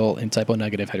Steele and Typo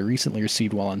Negative had recently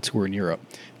received while on tour in Europe.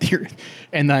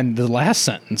 And then the last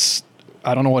sentence,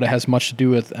 I don't know what it has much to do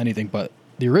with anything, but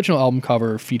the original album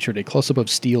cover featured a close-up of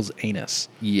Steele's anus.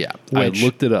 Yeah, Which- I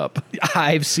looked it up.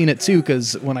 I've seen it too,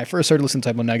 because when I first started listening to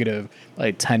Typo Negative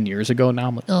like 10 years ago, now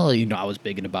I'm like, oh, I was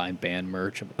big into buying band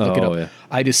merch. I'm like, look it Oh, up. yeah.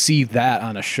 I just see that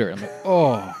on a shirt. I'm like,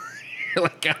 oh,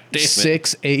 Like, God damn it.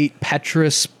 6'8"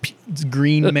 Petrus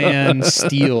Green Man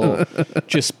Steele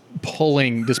just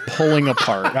pulling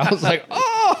apart. I was like,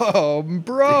 oh,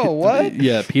 bro, what?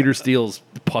 Yeah, Peter Steele's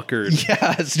puckered,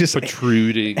 Yeah, it's just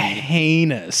protruding.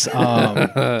 heinous.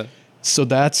 So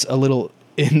that's a little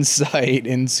insight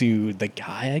into the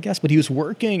guy, I guess. But he was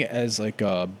working as like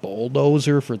a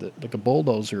bulldozer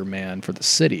bulldozer man for the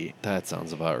city That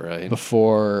sounds about right.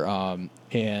 before.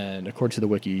 And according to the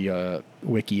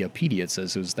Wikipedia, it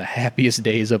says it was the happiest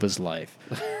days of his life.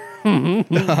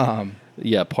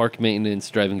 Yeah, park maintenance,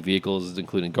 driving vehicles,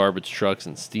 including garbage trucks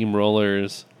and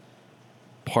steamrollers.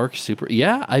 Park super.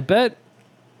 Yeah, I bet.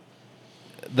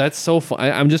 That's so fun.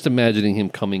 I'm just imagining him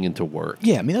coming into work.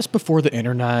 Yeah, I mean that's before the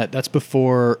internet. That's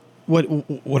before what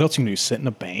else you can do? Sit in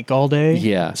a bank all day?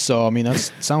 Yeah. So I mean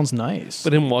that sounds nice.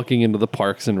 But him walking into the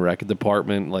Parks and Rec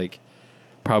department, like,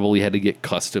 probably had to get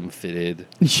custom fitted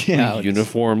Yeah, like-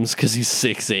 uniforms because he's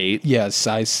 6'8". Yeah,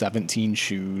 size 17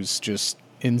 shoes, just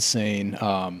insane.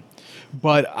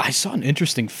 But I saw an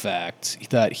interesting fact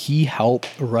that he helped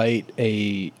write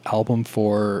a album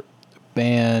for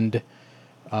band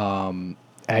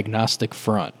Agnostic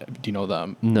Front. Do you know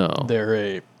them? No.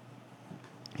 They're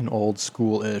an old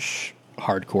school-ish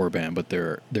hardcore band, but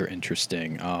they're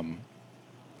interesting.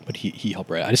 But he helped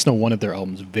write. I just know one of their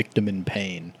albums, Victim in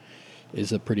Pain,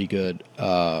 is a pretty good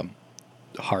OG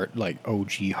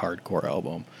hardcore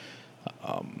album.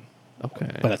 Okay.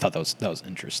 But I thought that was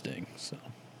interesting. So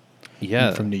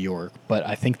yeah. from New York, but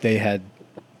I think they had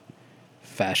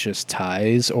fascist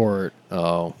ties or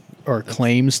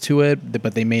claims to it,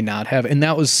 but they may not have. And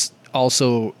that was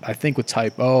also, I think, with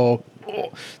Typo,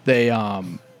 they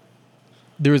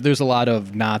there's a lot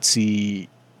of Nazi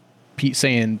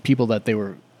saying people that they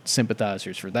were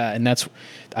sympathizers for that, and that's,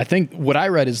 I think what I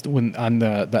read is when on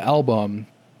the album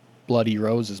Bloody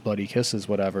Roses, Bloody Kisses,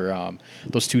 whatever,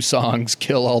 those two songs,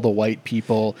 Kill All the White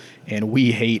People and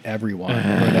We Hate Everyone,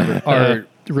 or whatever, are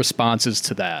responses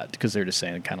to that, because they're just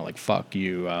saying kind of like, fuck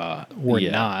you,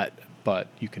 we're not, but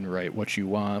you can write what you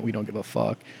want, we don't give a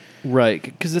fuck. Right,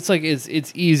 because it's like it's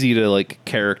easy to like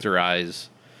characterize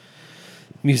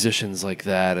musicians like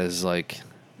that as like,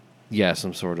 yeah,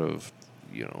 some sort of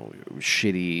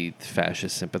shitty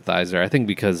fascist sympathizer. I think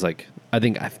because like I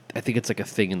think it's like a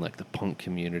thing in like the punk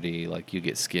community. Like you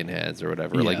get skinheads or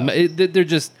whatever. Yeah.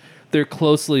 Like they're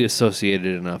closely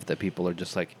associated enough that people are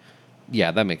just like,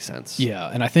 yeah, that makes sense. Yeah,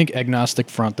 and I think Agnostic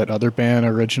Front, that other band,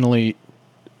 originally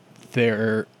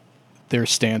their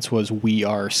stance was "We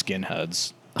are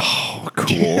skinheads." Oh,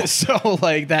 cool. So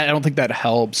like that, I don't think that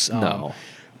helps. No.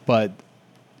 But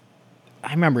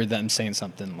I remember them saying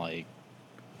something like,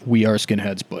 "We are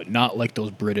skinheads, but not like those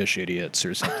British idiots"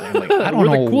 or something. Like I don't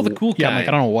We're know. the cool Yeah, I'm like,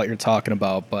 kind. I don't know what you're talking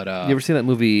about, but You ever seen that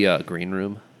movie Green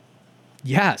Room?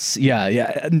 yes, yeah,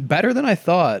 and better than I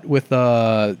thought with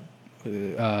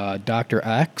Dr.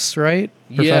 X, right?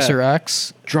 Yeah. Professor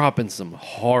X. Dropping some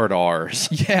hard R's.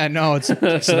 Yeah, no, so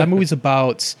that movie's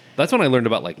about. That's when I learned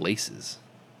about like laces.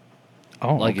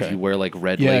 Oh, Like okay. if you wear like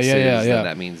red Yeah, laces, yeah. then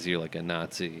that means you're like a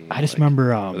Nazi. I just like,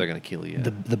 remember or they're gonna kill you.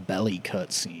 the belly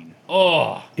cut scene.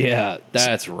 Oh, Yeah,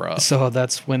 that's rough. so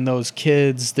that's when those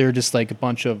kids, they're just like a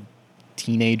bunch of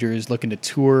teenagers looking to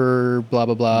tour, blah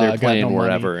blah blah. They're got playing no money.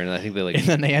 wherever, and I think they like. And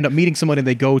then they end up meeting someone, and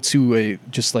they go to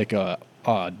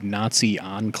a Nazi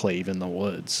enclave in the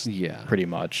woods. Yeah. pretty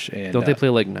much. And Don't they play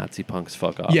like Nazi punks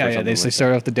fuck off? Yeah, or yeah. something They like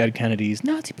start off the Dead Kennedys,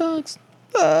 Nazi punks,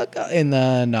 fuck, and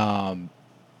then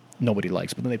nobody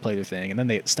likes, but then they play their thing, and then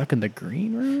they get stuck in the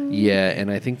green room. that? Yeah,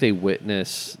 and I think they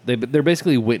witness. They're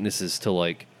basically witnesses to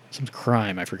like. Some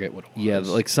crime, I forget what it was. Yeah,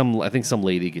 like I think some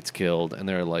lady gets killed, and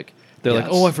they're like, Yes.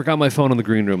 oh, I forgot my phone in the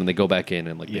green room, and they go back in,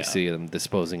 and like Yeah. they see them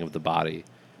disposing of the body,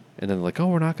 and then they're like, oh,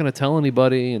 we're not going to tell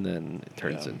anybody, and then it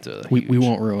turns into we huge.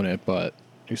 won't ruin it, but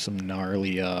there's some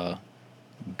gnarly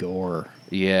gore.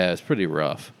 Yeah, it's pretty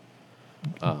rough.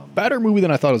 Better movie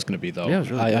than I thought it was going to be, though. Yeah, it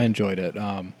was really I good. enjoyed it.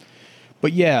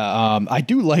 But yeah, I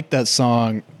do like that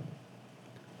song,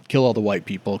 "Kill All the White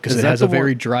People," because Is it that has the a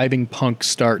very one- driving punk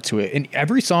start to it. And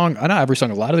every song, not every song,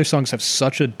 a lot of their songs have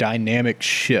such a dynamic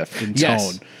shift in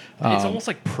Yes, tone. it's almost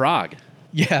like Prague.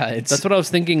 Yeah, it's That's what I was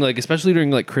thinking. Like, especially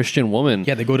during like Christian Woman.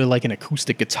 yeah. They go to like an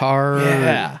acoustic guitar.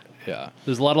 Yeah. yeah.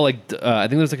 There's a lot of like, I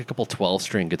think there's like a couple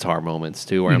 12-string guitar moments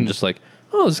too, Mm-hmm. where I'm just like,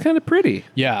 oh, it's kind of pretty.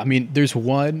 Yeah, I mean, there's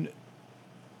one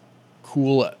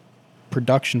cool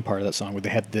production part of that song where they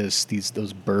had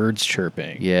those birds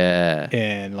chirping. Yeah.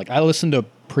 And like I listen to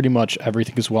pretty much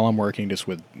everything as well. I'm working just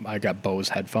with I got Bose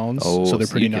headphones, Oh, so they're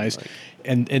so pretty you can, nice. like-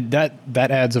 And that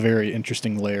adds a very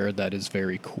interesting layer that is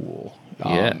very cool.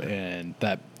 Yeah. And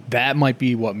that might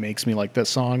be what makes me like that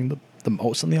song the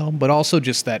most on the album, but also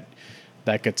just that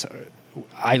guitar.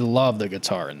 I love the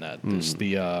guitar in that. Just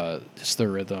the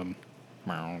rhythm.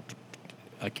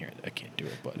 I can't do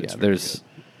it, but Yeah, it's very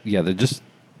they're just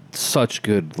such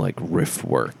good like riff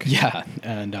work. good. Yeah,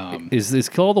 and Is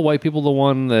Kill All the White People the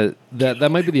one that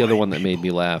might be the other one that made me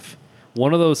laugh?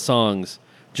 One of those songs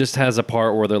just has a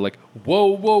part where they're like, whoa,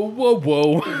 whoa, whoa,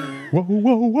 whoa. whoa,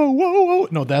 whoa, whoa, whoa, whoa.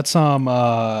 No, that's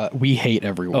We Hate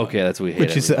Everyone. Okay, that's We Hate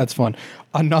Which is Everyone. that's fun.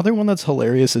 Another one that's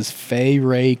hilarious is Faye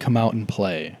Ray Come Out and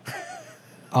Play.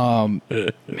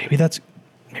 Maybe that's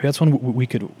one we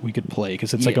could play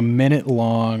because it's like Yeah. a minute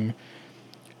long,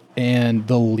 and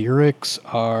the lyrics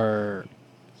are.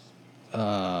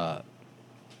 I'm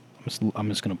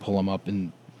just gonna pull them up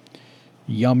and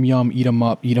yum yum eat 'em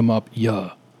up,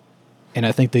 yeah, and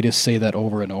I think they just say that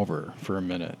over and over for a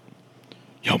minute.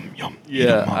 Yum yum. eat 'em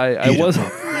Yeah, up, I eat 'em wasn't.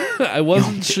 up. I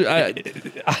wasn't sure. I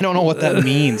don't know what that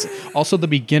means. Also, the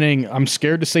beginning, I'm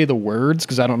scared to say the words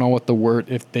because I don't know what the word.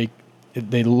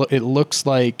 It looks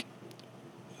like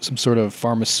some sort of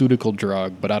pharmaceutical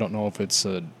drug, but I don't know if it's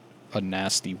a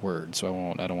nasty word,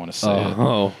 so I don't want to say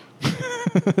Oh,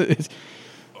 it.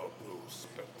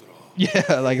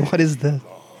 Yeah, like what is this?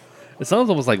 it sounds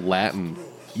almost like Latin.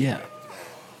 Yeah,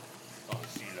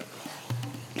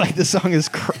 like the song is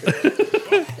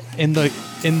in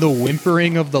the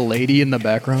whimpering of the lady in the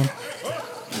background.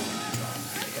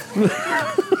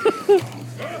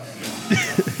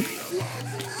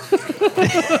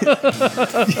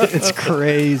 It's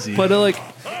crazy. But like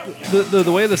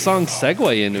the way the songs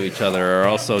segue into each other are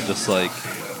also just like,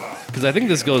 because I think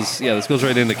this goes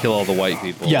right into Kill All the White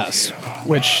People. yes,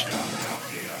 which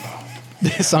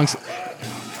this song's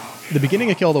the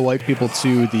beginning of Kill the White People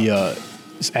to the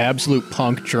this absolute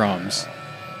punk drums.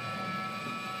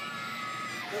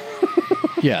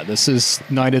 Yeah, this is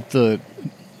Night of the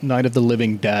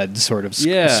Living Dead sort of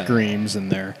Yeah. screams in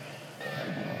there.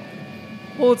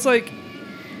 Well, it's like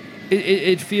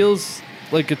it feels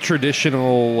like a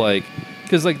traditional like,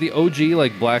 because like the OG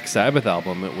like Black Sabbath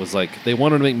album, it was like they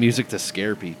wanted to make music to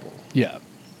scare people, Yeah.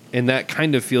 and that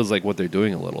kind of feels like what they're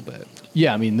doing a little bit.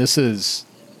 Yeah, I mean, this is...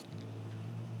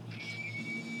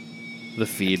 The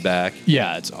feedback,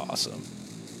 Yeah, it's awesome.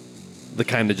 the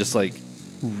kind of just like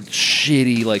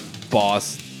shitty like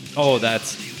boss. Oh,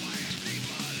 that's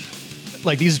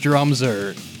Like these drums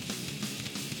are.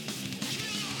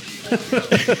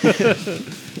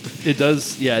 it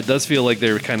does. Yeah, it does feel like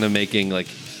they're kind of making like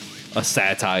a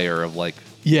satire of like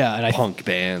Yeah, and punk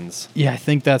bands. I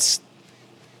think that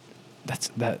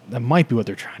might be what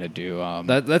they're trying to do.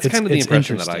 That's kind of the it's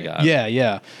impression that I interesting. got.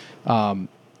 Yeah.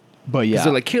 But yeah,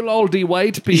 They're like kill all the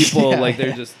white people. Yeah. Like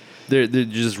they're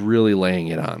just really laying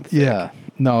it on. Thick. yeah.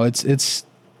 No, it's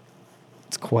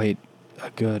quite a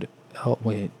good. Oh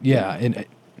wait, yeah, and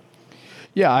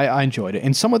I enjoyed it,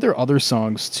 and some of their other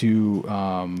songs too,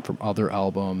 from other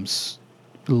albums.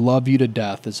 "Love You to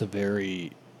Death" is a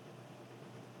very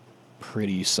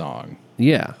pretty song.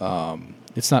 Yeah.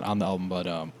 It's not on the album, but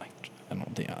I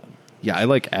don't think. Yeah, I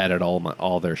like added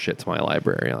all their shit to my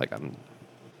library. Like I'm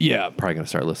Yeah, probably gonna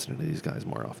start listening to these guys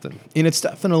more often. and it's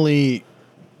definitely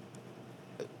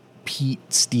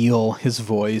Pete Steele. His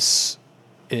voice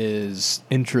is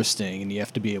interesting, and you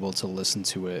have to be able to listen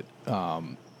to it.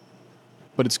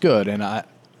 But it's good, and I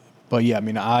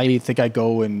think I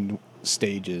go in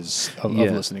stages of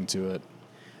Yeah. listening to it.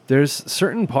 There's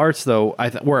certain parts though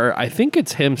where I think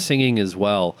it's him singing as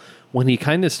well. When he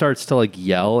kind of starts to like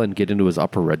yell and get into his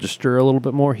upper register a little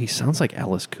bit more, he sounds like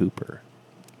Alice Cooper.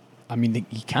 I mean,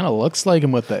 he kind of looks like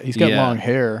him with that. He's got Yeah. long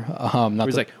hair. Not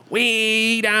He's the- like,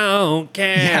 "We don't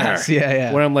care." Yes,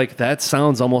 yeah. Where I'm like, that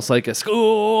sounds almost like a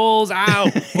school's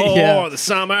out for Yeah. the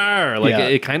summer. Like Yeah.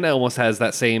 it kind of almost has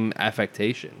that same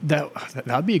affectation.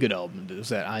 that'd be a good album. Is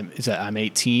that I'm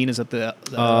 18? Is that the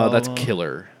That's album?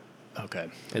 Killer. Okay.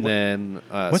 And then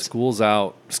what's- School's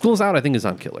Out. School's Out, I think, is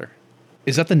on Killer.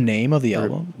 Is that the name of the Or-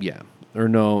 album? Yeah. Or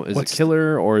no, is What's- it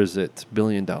Killer or is it $1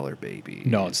 Billion Baby?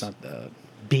 No, it's not the.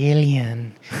 $1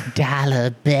 billion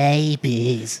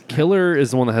babies. Killer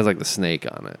is the one that has like the snake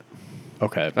on it.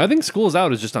 Okay. I think School's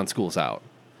Out is just on School's Out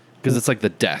because it's like the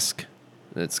desk.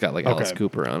 It's got like Alice Okay.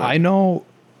 Cooper on it. I know,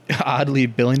 oddly,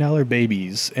 $1 Billion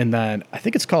Babies, and then I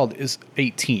think it's called is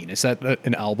 18. Is that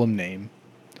an album name?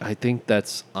 I think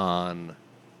that's on.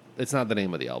 It's not the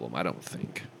name of the album. I don't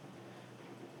think.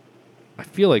 I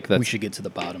feel like that's. We should get to the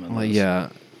bottom of this. Yeah.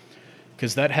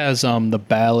 Because that has the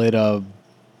Ballad of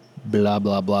blah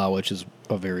blah blah, which is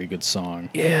a very good song.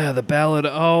 Yeah, the ballad.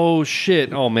 Oh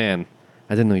shit. Oh man,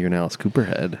 I didn't know you're an Alice Cooper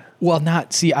head. Well,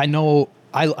 not see. I know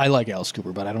I like Alice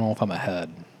Cooper, but I don't know if I'm a head.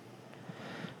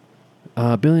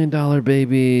 $1 Billion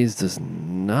Babies does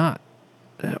not.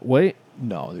 Wait,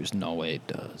 No, there's no way it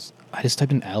does. I just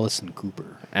typed in Allison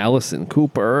Cooper, Allison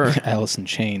Cooper. Allison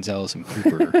Chains, Allison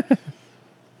Cooper.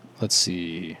 Let's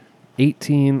see.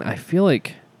 18. I feel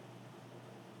like.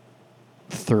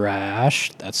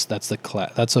 Thrash. That's a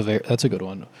good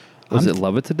one. Was it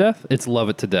Love It to Death? It's Love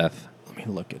It to Death. Let me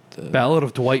look at the Ballad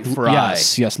of Dwight Fry.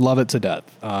 Yes, Love It to Death.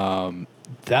 I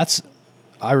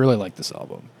really like this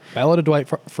album. Ballad of Dwight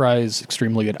Fry is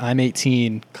extremely good. I'm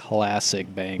 18,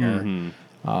 classic banger.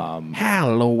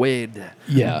 Hallowed.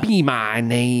 Yeah. Be my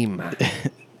name.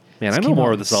 Man, I know came more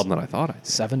out of this in album than I thought I did.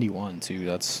 71 too.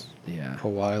 That's Yeah. a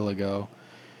while ago.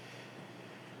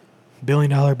 $1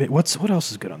 Billion Baby. What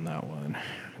else is good on that one?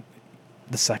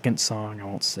 The second song, I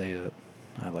won't say it.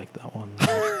 I like that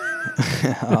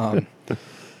one.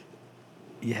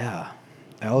 Yeah.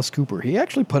 Alice Cooper. He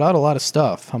actually put out a lot of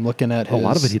stuff. I'm looking at A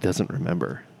lot of it his- he doesn't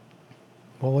remember.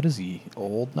 Well, what is he?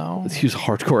 Old now? He was a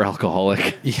hardcore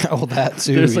alcoholic. Yeah, well, that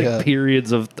too. There's like yeah.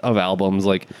 periods of albums.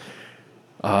 Like,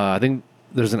 I think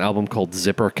there's an album called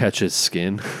Zipper Catches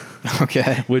Skin,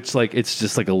 Okay. which like it's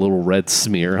just like a little red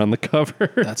smear on the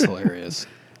cover. That's hilarious.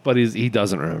 But he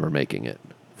doesn't remember making it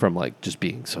from like just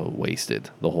being so wasted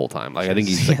the whole time. Like I think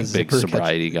he's like a Yeah, big Zipper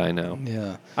sobriety guy now.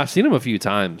 Yeah. I've seen him a few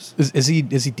times. Is he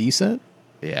decent?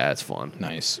 Yeah, it's fun.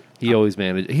 Nice. He always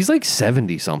managed. He's like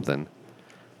 70 something,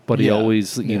 but he Yeah,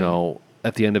 always, yeah.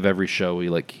 at the end of every show,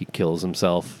 he kills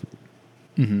himself.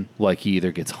 Mm-hmm. Like he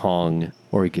either gets hung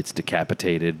or he gets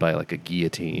decapitated by like a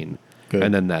guillotine, Good.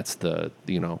 and then that's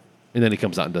and then he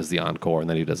comes out and does the encore, and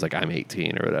then he does like I'm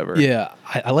 18 or whatever. Yeah,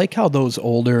 I like how those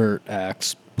older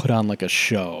acts put on like a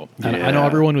show. And I know Yeah.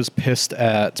 everyone was pissed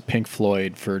at Pink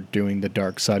Floyd for doing the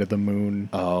Dark Side of the Moon.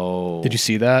 Oh, Did you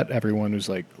see that? Everyone was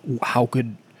like, how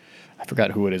could, I forgot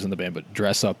who it is in the band, but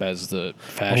dress up as the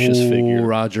fascist figure.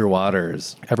 Roger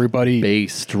Waters, Everybody,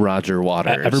 based Roger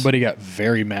Waters. everybody got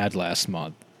very mad last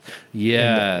month.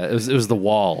 Yeah, it was the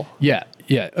Wall. Yeah.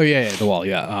 Oh, yeah, the Wall,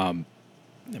 yeah. I'm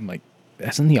like,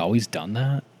 hasn't he always done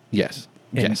that? Yes,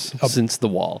 And- yes, since the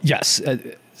Wall. Yes,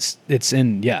 it's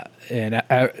in, yeah. And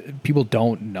people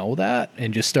don't know that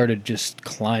and just started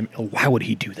climbing. Why would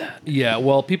he do that? Yeah,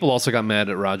 well, people also got mad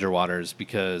at Roger Waters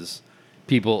because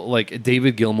people like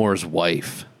David Gilmour's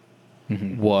wife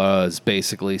was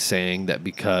basically saying that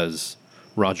because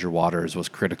Roger Waters was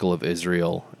critical of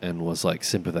Israel and was like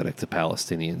sympathetic to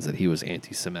Palestinians, that he was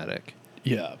anti-Semitic.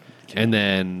 Yeah. And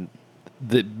then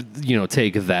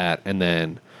take that and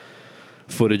then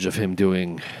footage of him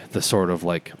doing the sort of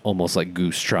like almost like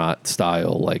Goose Trot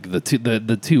style, like the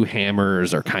two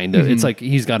hammers are kind of it's like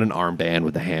he's got an armband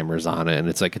with the hammers on it, and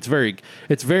it's like it's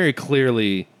very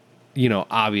clearly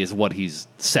obvious what he's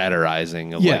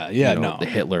satirizing of the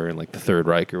Hitler and like the Third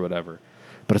Reich or whatever.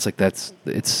 But it's like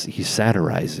he's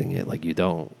satirizing it, like you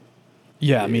don't.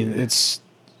 Yeah, I mean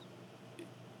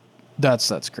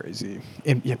that's crazy.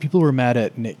 And yeah, people were mad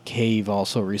at Nick Cave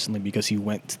also recently because he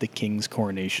went to the King's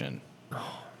coronation.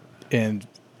 And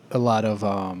a lot of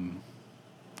I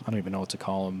don't even know what to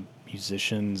call them,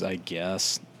 musicians, I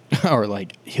guess, or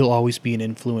like, he'll always be an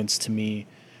influence to me,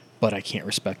 but I can't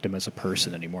respect him as a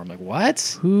person anymore. I'm like,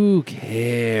 what? Who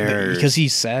cares? Because he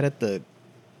sat at the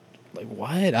like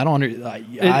what? I don't under. I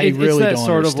it's really that don't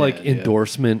sort of like understand,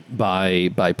 endorsement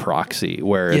by proxy,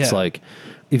 where it's like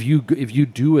if you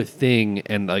do a thing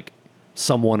and like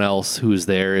someone else who's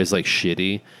there is like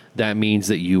shitty, that means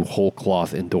that you whole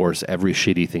cloth endorse every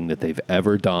shitty thing that they've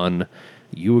ever done.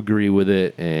 You agree with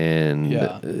it, and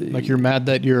like you're mad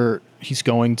that he's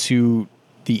going to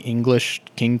the English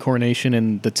king coronation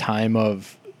in the time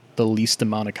of the least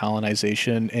amount of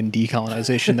colonization and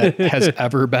decolonization that has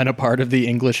ever been a part of the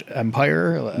English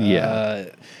empire.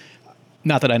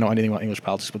 Not that I know anything about English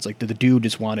politics, but it's like the dude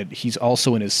just he's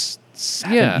also in his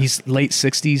he's late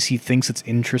 60s. He thinks it's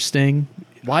interesting.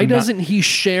 Why doesn't he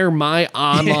share my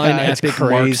online epic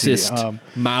Marxist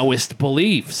Maoist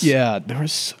beliefs? Yeah, I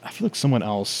feel like someone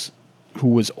else who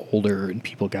was older and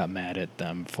people got mad at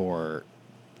them for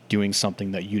doing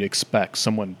something that you'd expect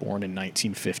someone born in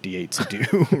 1958 to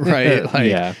do, right?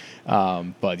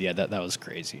 But yeah, that was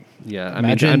crazy. Yeah,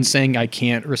 imagine saying I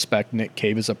can't respect Nick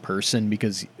Cave as a person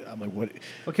because I'm like, what?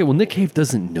 Okay, well, Nick Cave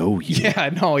doesn't know you. Yeah,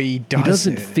 no, he doesn't. He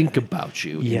doesn't think about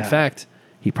you. Yeah. In fact,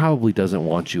 he probably doesn't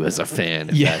want you as a fan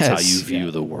if that's how you view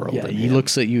the world. Yeah, he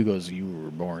looks at you and goes, you were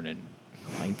born in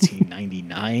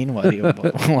 1999? What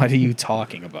are you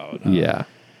talking about?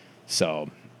 So,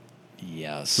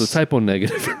 yes. So Typo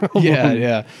Negative album.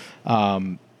 Yeah.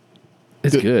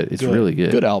 It's good. It's really good.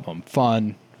 Good album.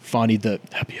 Fun. Funny. The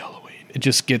Happy Halloween. It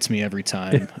just gets me every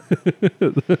time.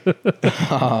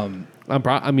 I'm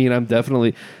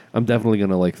definitely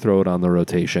gonna like throw it on the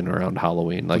rotation around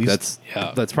Halloween. Like that's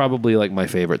probably like my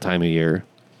favorite time of year.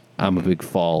 I'm a big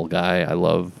fall guy. I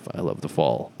love the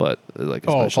fall, but like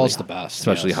fall's the best,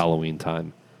 especially Halloween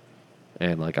time.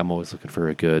 And like I'm always looking for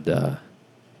a good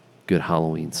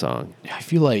Halloween song. I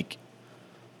feel like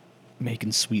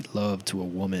making sweet love to a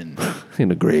woman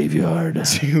in a graveyard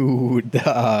to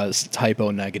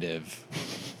Typo Negative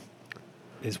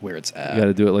is where it's at. You got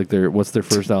to do it like what's their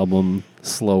first album?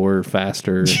 Slower,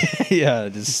 faster. Yeah,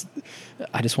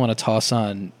 I just want to toss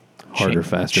on harder,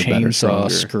 faster, chainsaw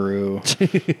better, screw,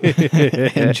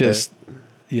 and just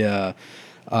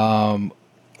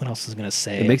what else is gonna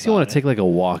say? It makes you want to take like a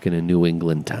walk in a New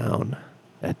England town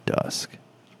at dusk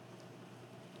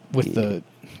with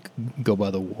go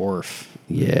by the wharf,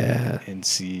 and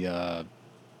see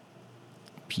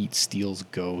Pete Steele's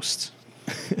ghost.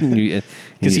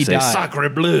 Because he died. Sacre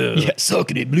bleu. Yeah,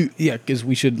 sacre bleu. Yeah, because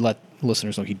we should let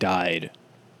listeners know he died.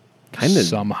 Kind of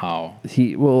somehow. I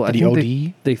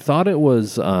think they thought it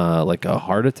was like a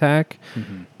heart attack,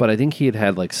 but I think he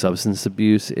had like substance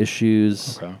abuse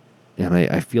issues. Okay. And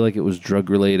I feel like it was drug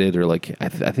related, or like I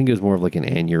think it was more of like an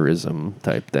aneurysm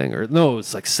type thing, or no,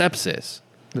 it's like sepsis.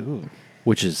 Ooh.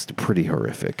 Which is pretty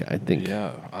horrific, I think.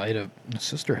 Yeah, a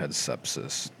sister had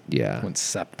sepsis. Yeah, went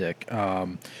septic.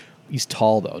 He's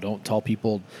tall though. Don't tall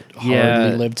people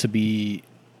hardly live to be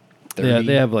 30? Yeah,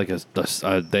 they have like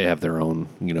they have their own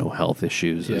health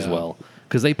issues as well.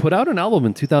 Because they put out an album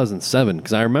in 2007.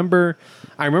 Because I remember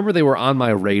they were on my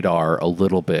radar a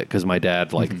little bit because my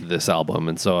dad liked this album,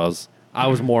 and so I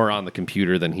was more on the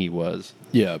computer than he was.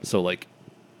 Yeah. So like,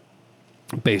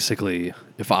 basically,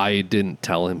 if I didn't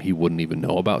tell him, he wouldn't even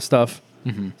know about stuff.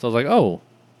 So I was like, oh,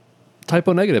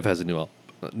 Typo Negative has a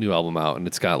new album out, and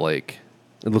it's got like.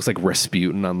 It looks like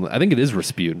Rasputin I think it is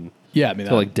Rasputin. Yeah, I mean,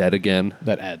 so like Dead Again.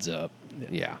 That adds up.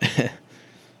 Yeah.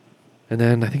 And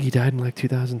then I think he died in like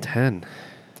 2010.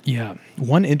 Yeah.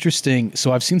 One interesting.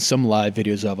 So I've seen some live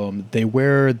videos of him. They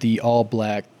wear the all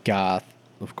black goth,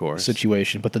 of course,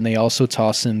 situation, but then they also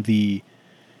toss in the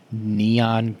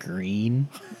neon green.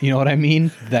 You know what I mean?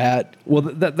 That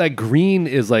green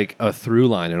is like a through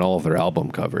line in all of their album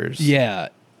covers. Yeah,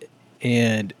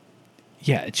 and.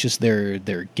 Yeah, it's just their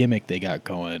gimmick they got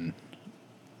going.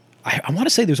 I want to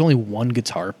say there's only one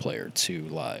guitar player too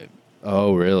live.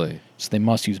 Oh, really? So they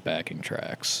must use backing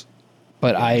tracks.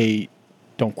 But I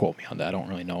don't quote me on that. I don't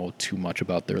really know too much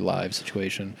about their live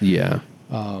situation. Yeah.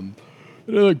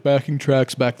 Like backing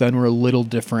tracks back then were a little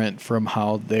different from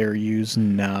how they're used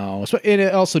now. So, and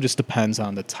it also just depends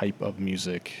on the type of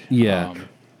music. Yeah.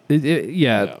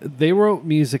 Yeah. They wrote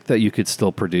music that you could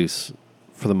still produce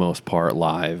for the most part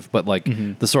live, but like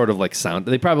the sort of like sound,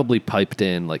 they probably piped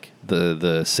in like the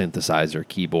synthesizer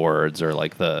keyboards or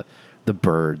like the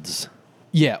birds.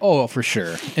 Yeah. Oh, for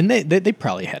sure. And they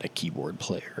probably had a keyboard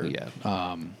player.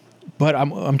 Yeah. But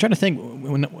I'm trying to think.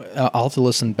 I'll have to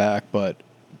listen back, but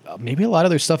maybe a lot of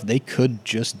their stuff they could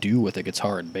just do with a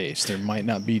guitar and bass. There might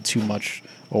not be too much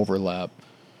overlap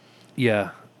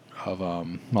Yeah. of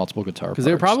multiple guitar parts. Because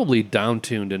they were probably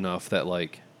down-tuned enough that,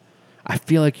 like, I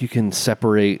feel like you can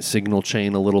separate signal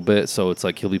chain a little bit, so it's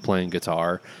like he'll be playing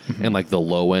guitar, and like the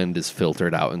low end is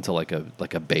filtered out into like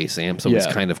a bass amp, so it's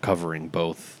Yeah. kind of covering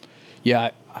both.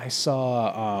 Yeah, I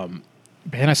saw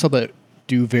I saw that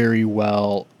do very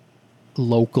well.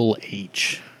 Local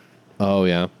H, Oh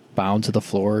yeah, Bound to the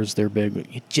Floors. They're big.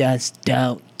 You just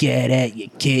don't get it. You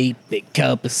keep it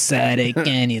copacetic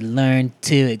and you learn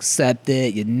to accept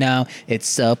it. You know it's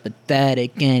so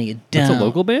pathetic and you don't. that's a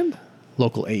local band.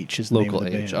 Local H is the Local name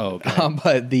of the H, band. oh, okay.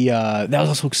 But the that was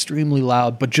also extremely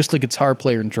loud. But just the guitar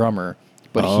player and drummer.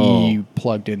 But Oh. he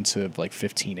plugged into like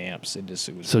 15 amps. It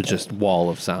was So just wall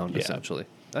of sound Yeah. essentially.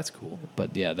 That's cool.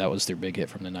 But yeah, that was their big hit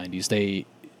from the 90s.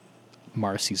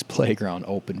 Marcy's Playground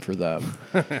opened for them.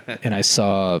 And I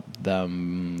saw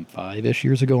them 5-ish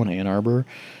years ago in Ann Arbor.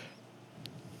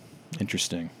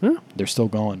 Interesting. Huh. They're still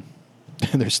going.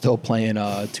 They're still playing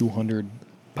 200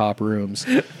 pop rooms.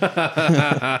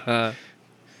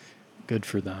 Good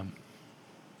for them.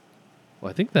 Well,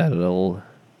 I think that'll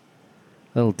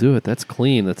do it. That's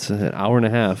clean. That's an hour and a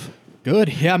half.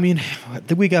 Good. Yeah, I mean, I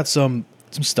think we got some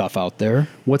stuff out there.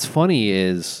 What's funny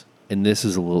is, and this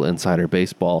is a little insider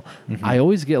baseball, I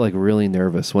always get like really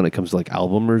nervous when it comes to like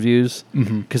album reviews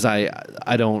because I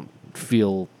don't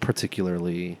feel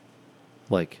particularly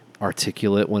like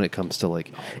articulate when it comes to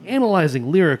like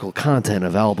analyzing lyrical content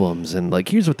of albums and like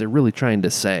here's what they're really trying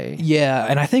to say. Yeah,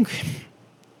 and I think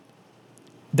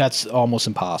that's almost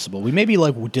impossible. We maybe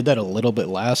like did that a little bit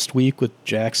last week with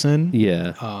Jackson.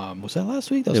 Yeah. Was that last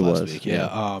week? That was It last was, week. yeah.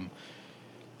 Yeah.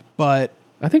 But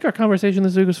I think our conversation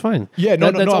this week was fine. Yeah,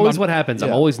 no, that's no, always I'm- what happens. I'm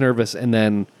yeah. always nervous, and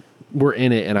then we're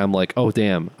in it, and I'm like, oh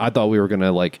damn! I thought we were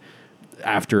gonna like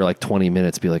after like 20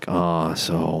 minutes be like,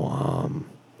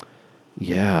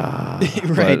 yeah,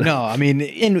 right. But- No, I mean,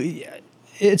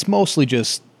 it's mostly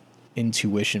just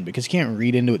intuition because you can't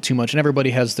read into it too much, and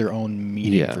everybody has their own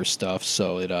meaning Yeah. for stuff.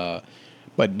 So it,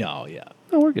 but no, yeah.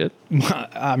 No, we're good.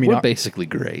 I mean, We're basically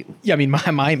great. yeah. I mean,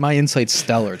 my insight's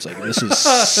stellar. It's like this is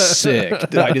sick.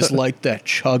 I just like that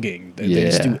chugging. They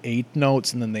just Yeah. do 8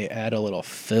 notes and then they add a little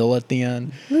fill at the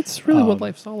end. That's really what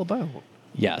life's all about.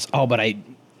 Yes. Oh, but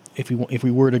if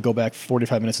we were to go back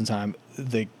 45 minutes in time,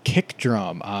 the kick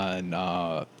drum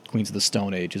on Queens of the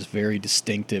Stone Age is very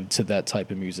distinctive to that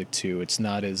type of music too. It's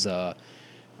not as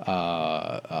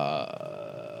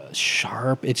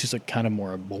sharp. It's just a kind of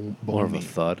more boomy, More of a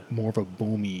thud. more of a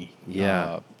boomy.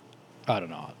 Yeah. I don't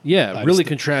know. Yeah, I really just-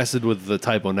 contrasted with the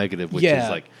typo negative, which Yeah. is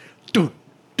like, dun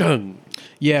dun.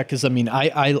 Yeah, because I mean,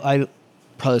 I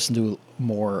probably listen to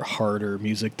more harder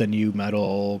music than you,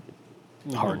 metal,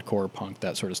 hardcore, punk,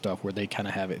 that sort of stuff, where they kind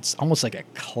of have it's almost like a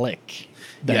click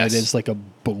than Yes. it is like a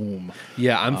boom.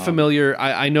 Yeah, I'm familiar.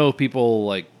 I know people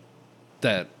like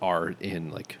that are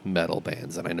in like metal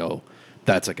bands, and I know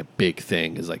that's like a big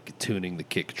thing is like tuning the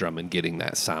kick drum and getting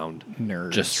that sound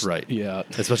Nerds. just right. Yeah.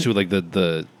 Especially with like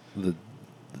the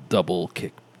double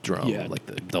kick drum, Yeah. like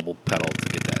the double pedal to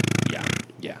get that. Yeah,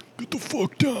 yeah. Get the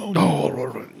fuck down.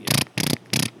 Oh,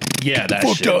 yeah, that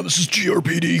fuck shit. down. This is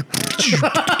GRPD.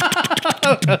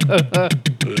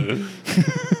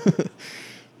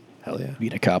 Hell yeah.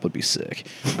 Being a cop would be sick.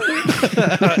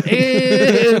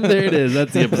 And there it is.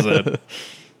 That's the episode.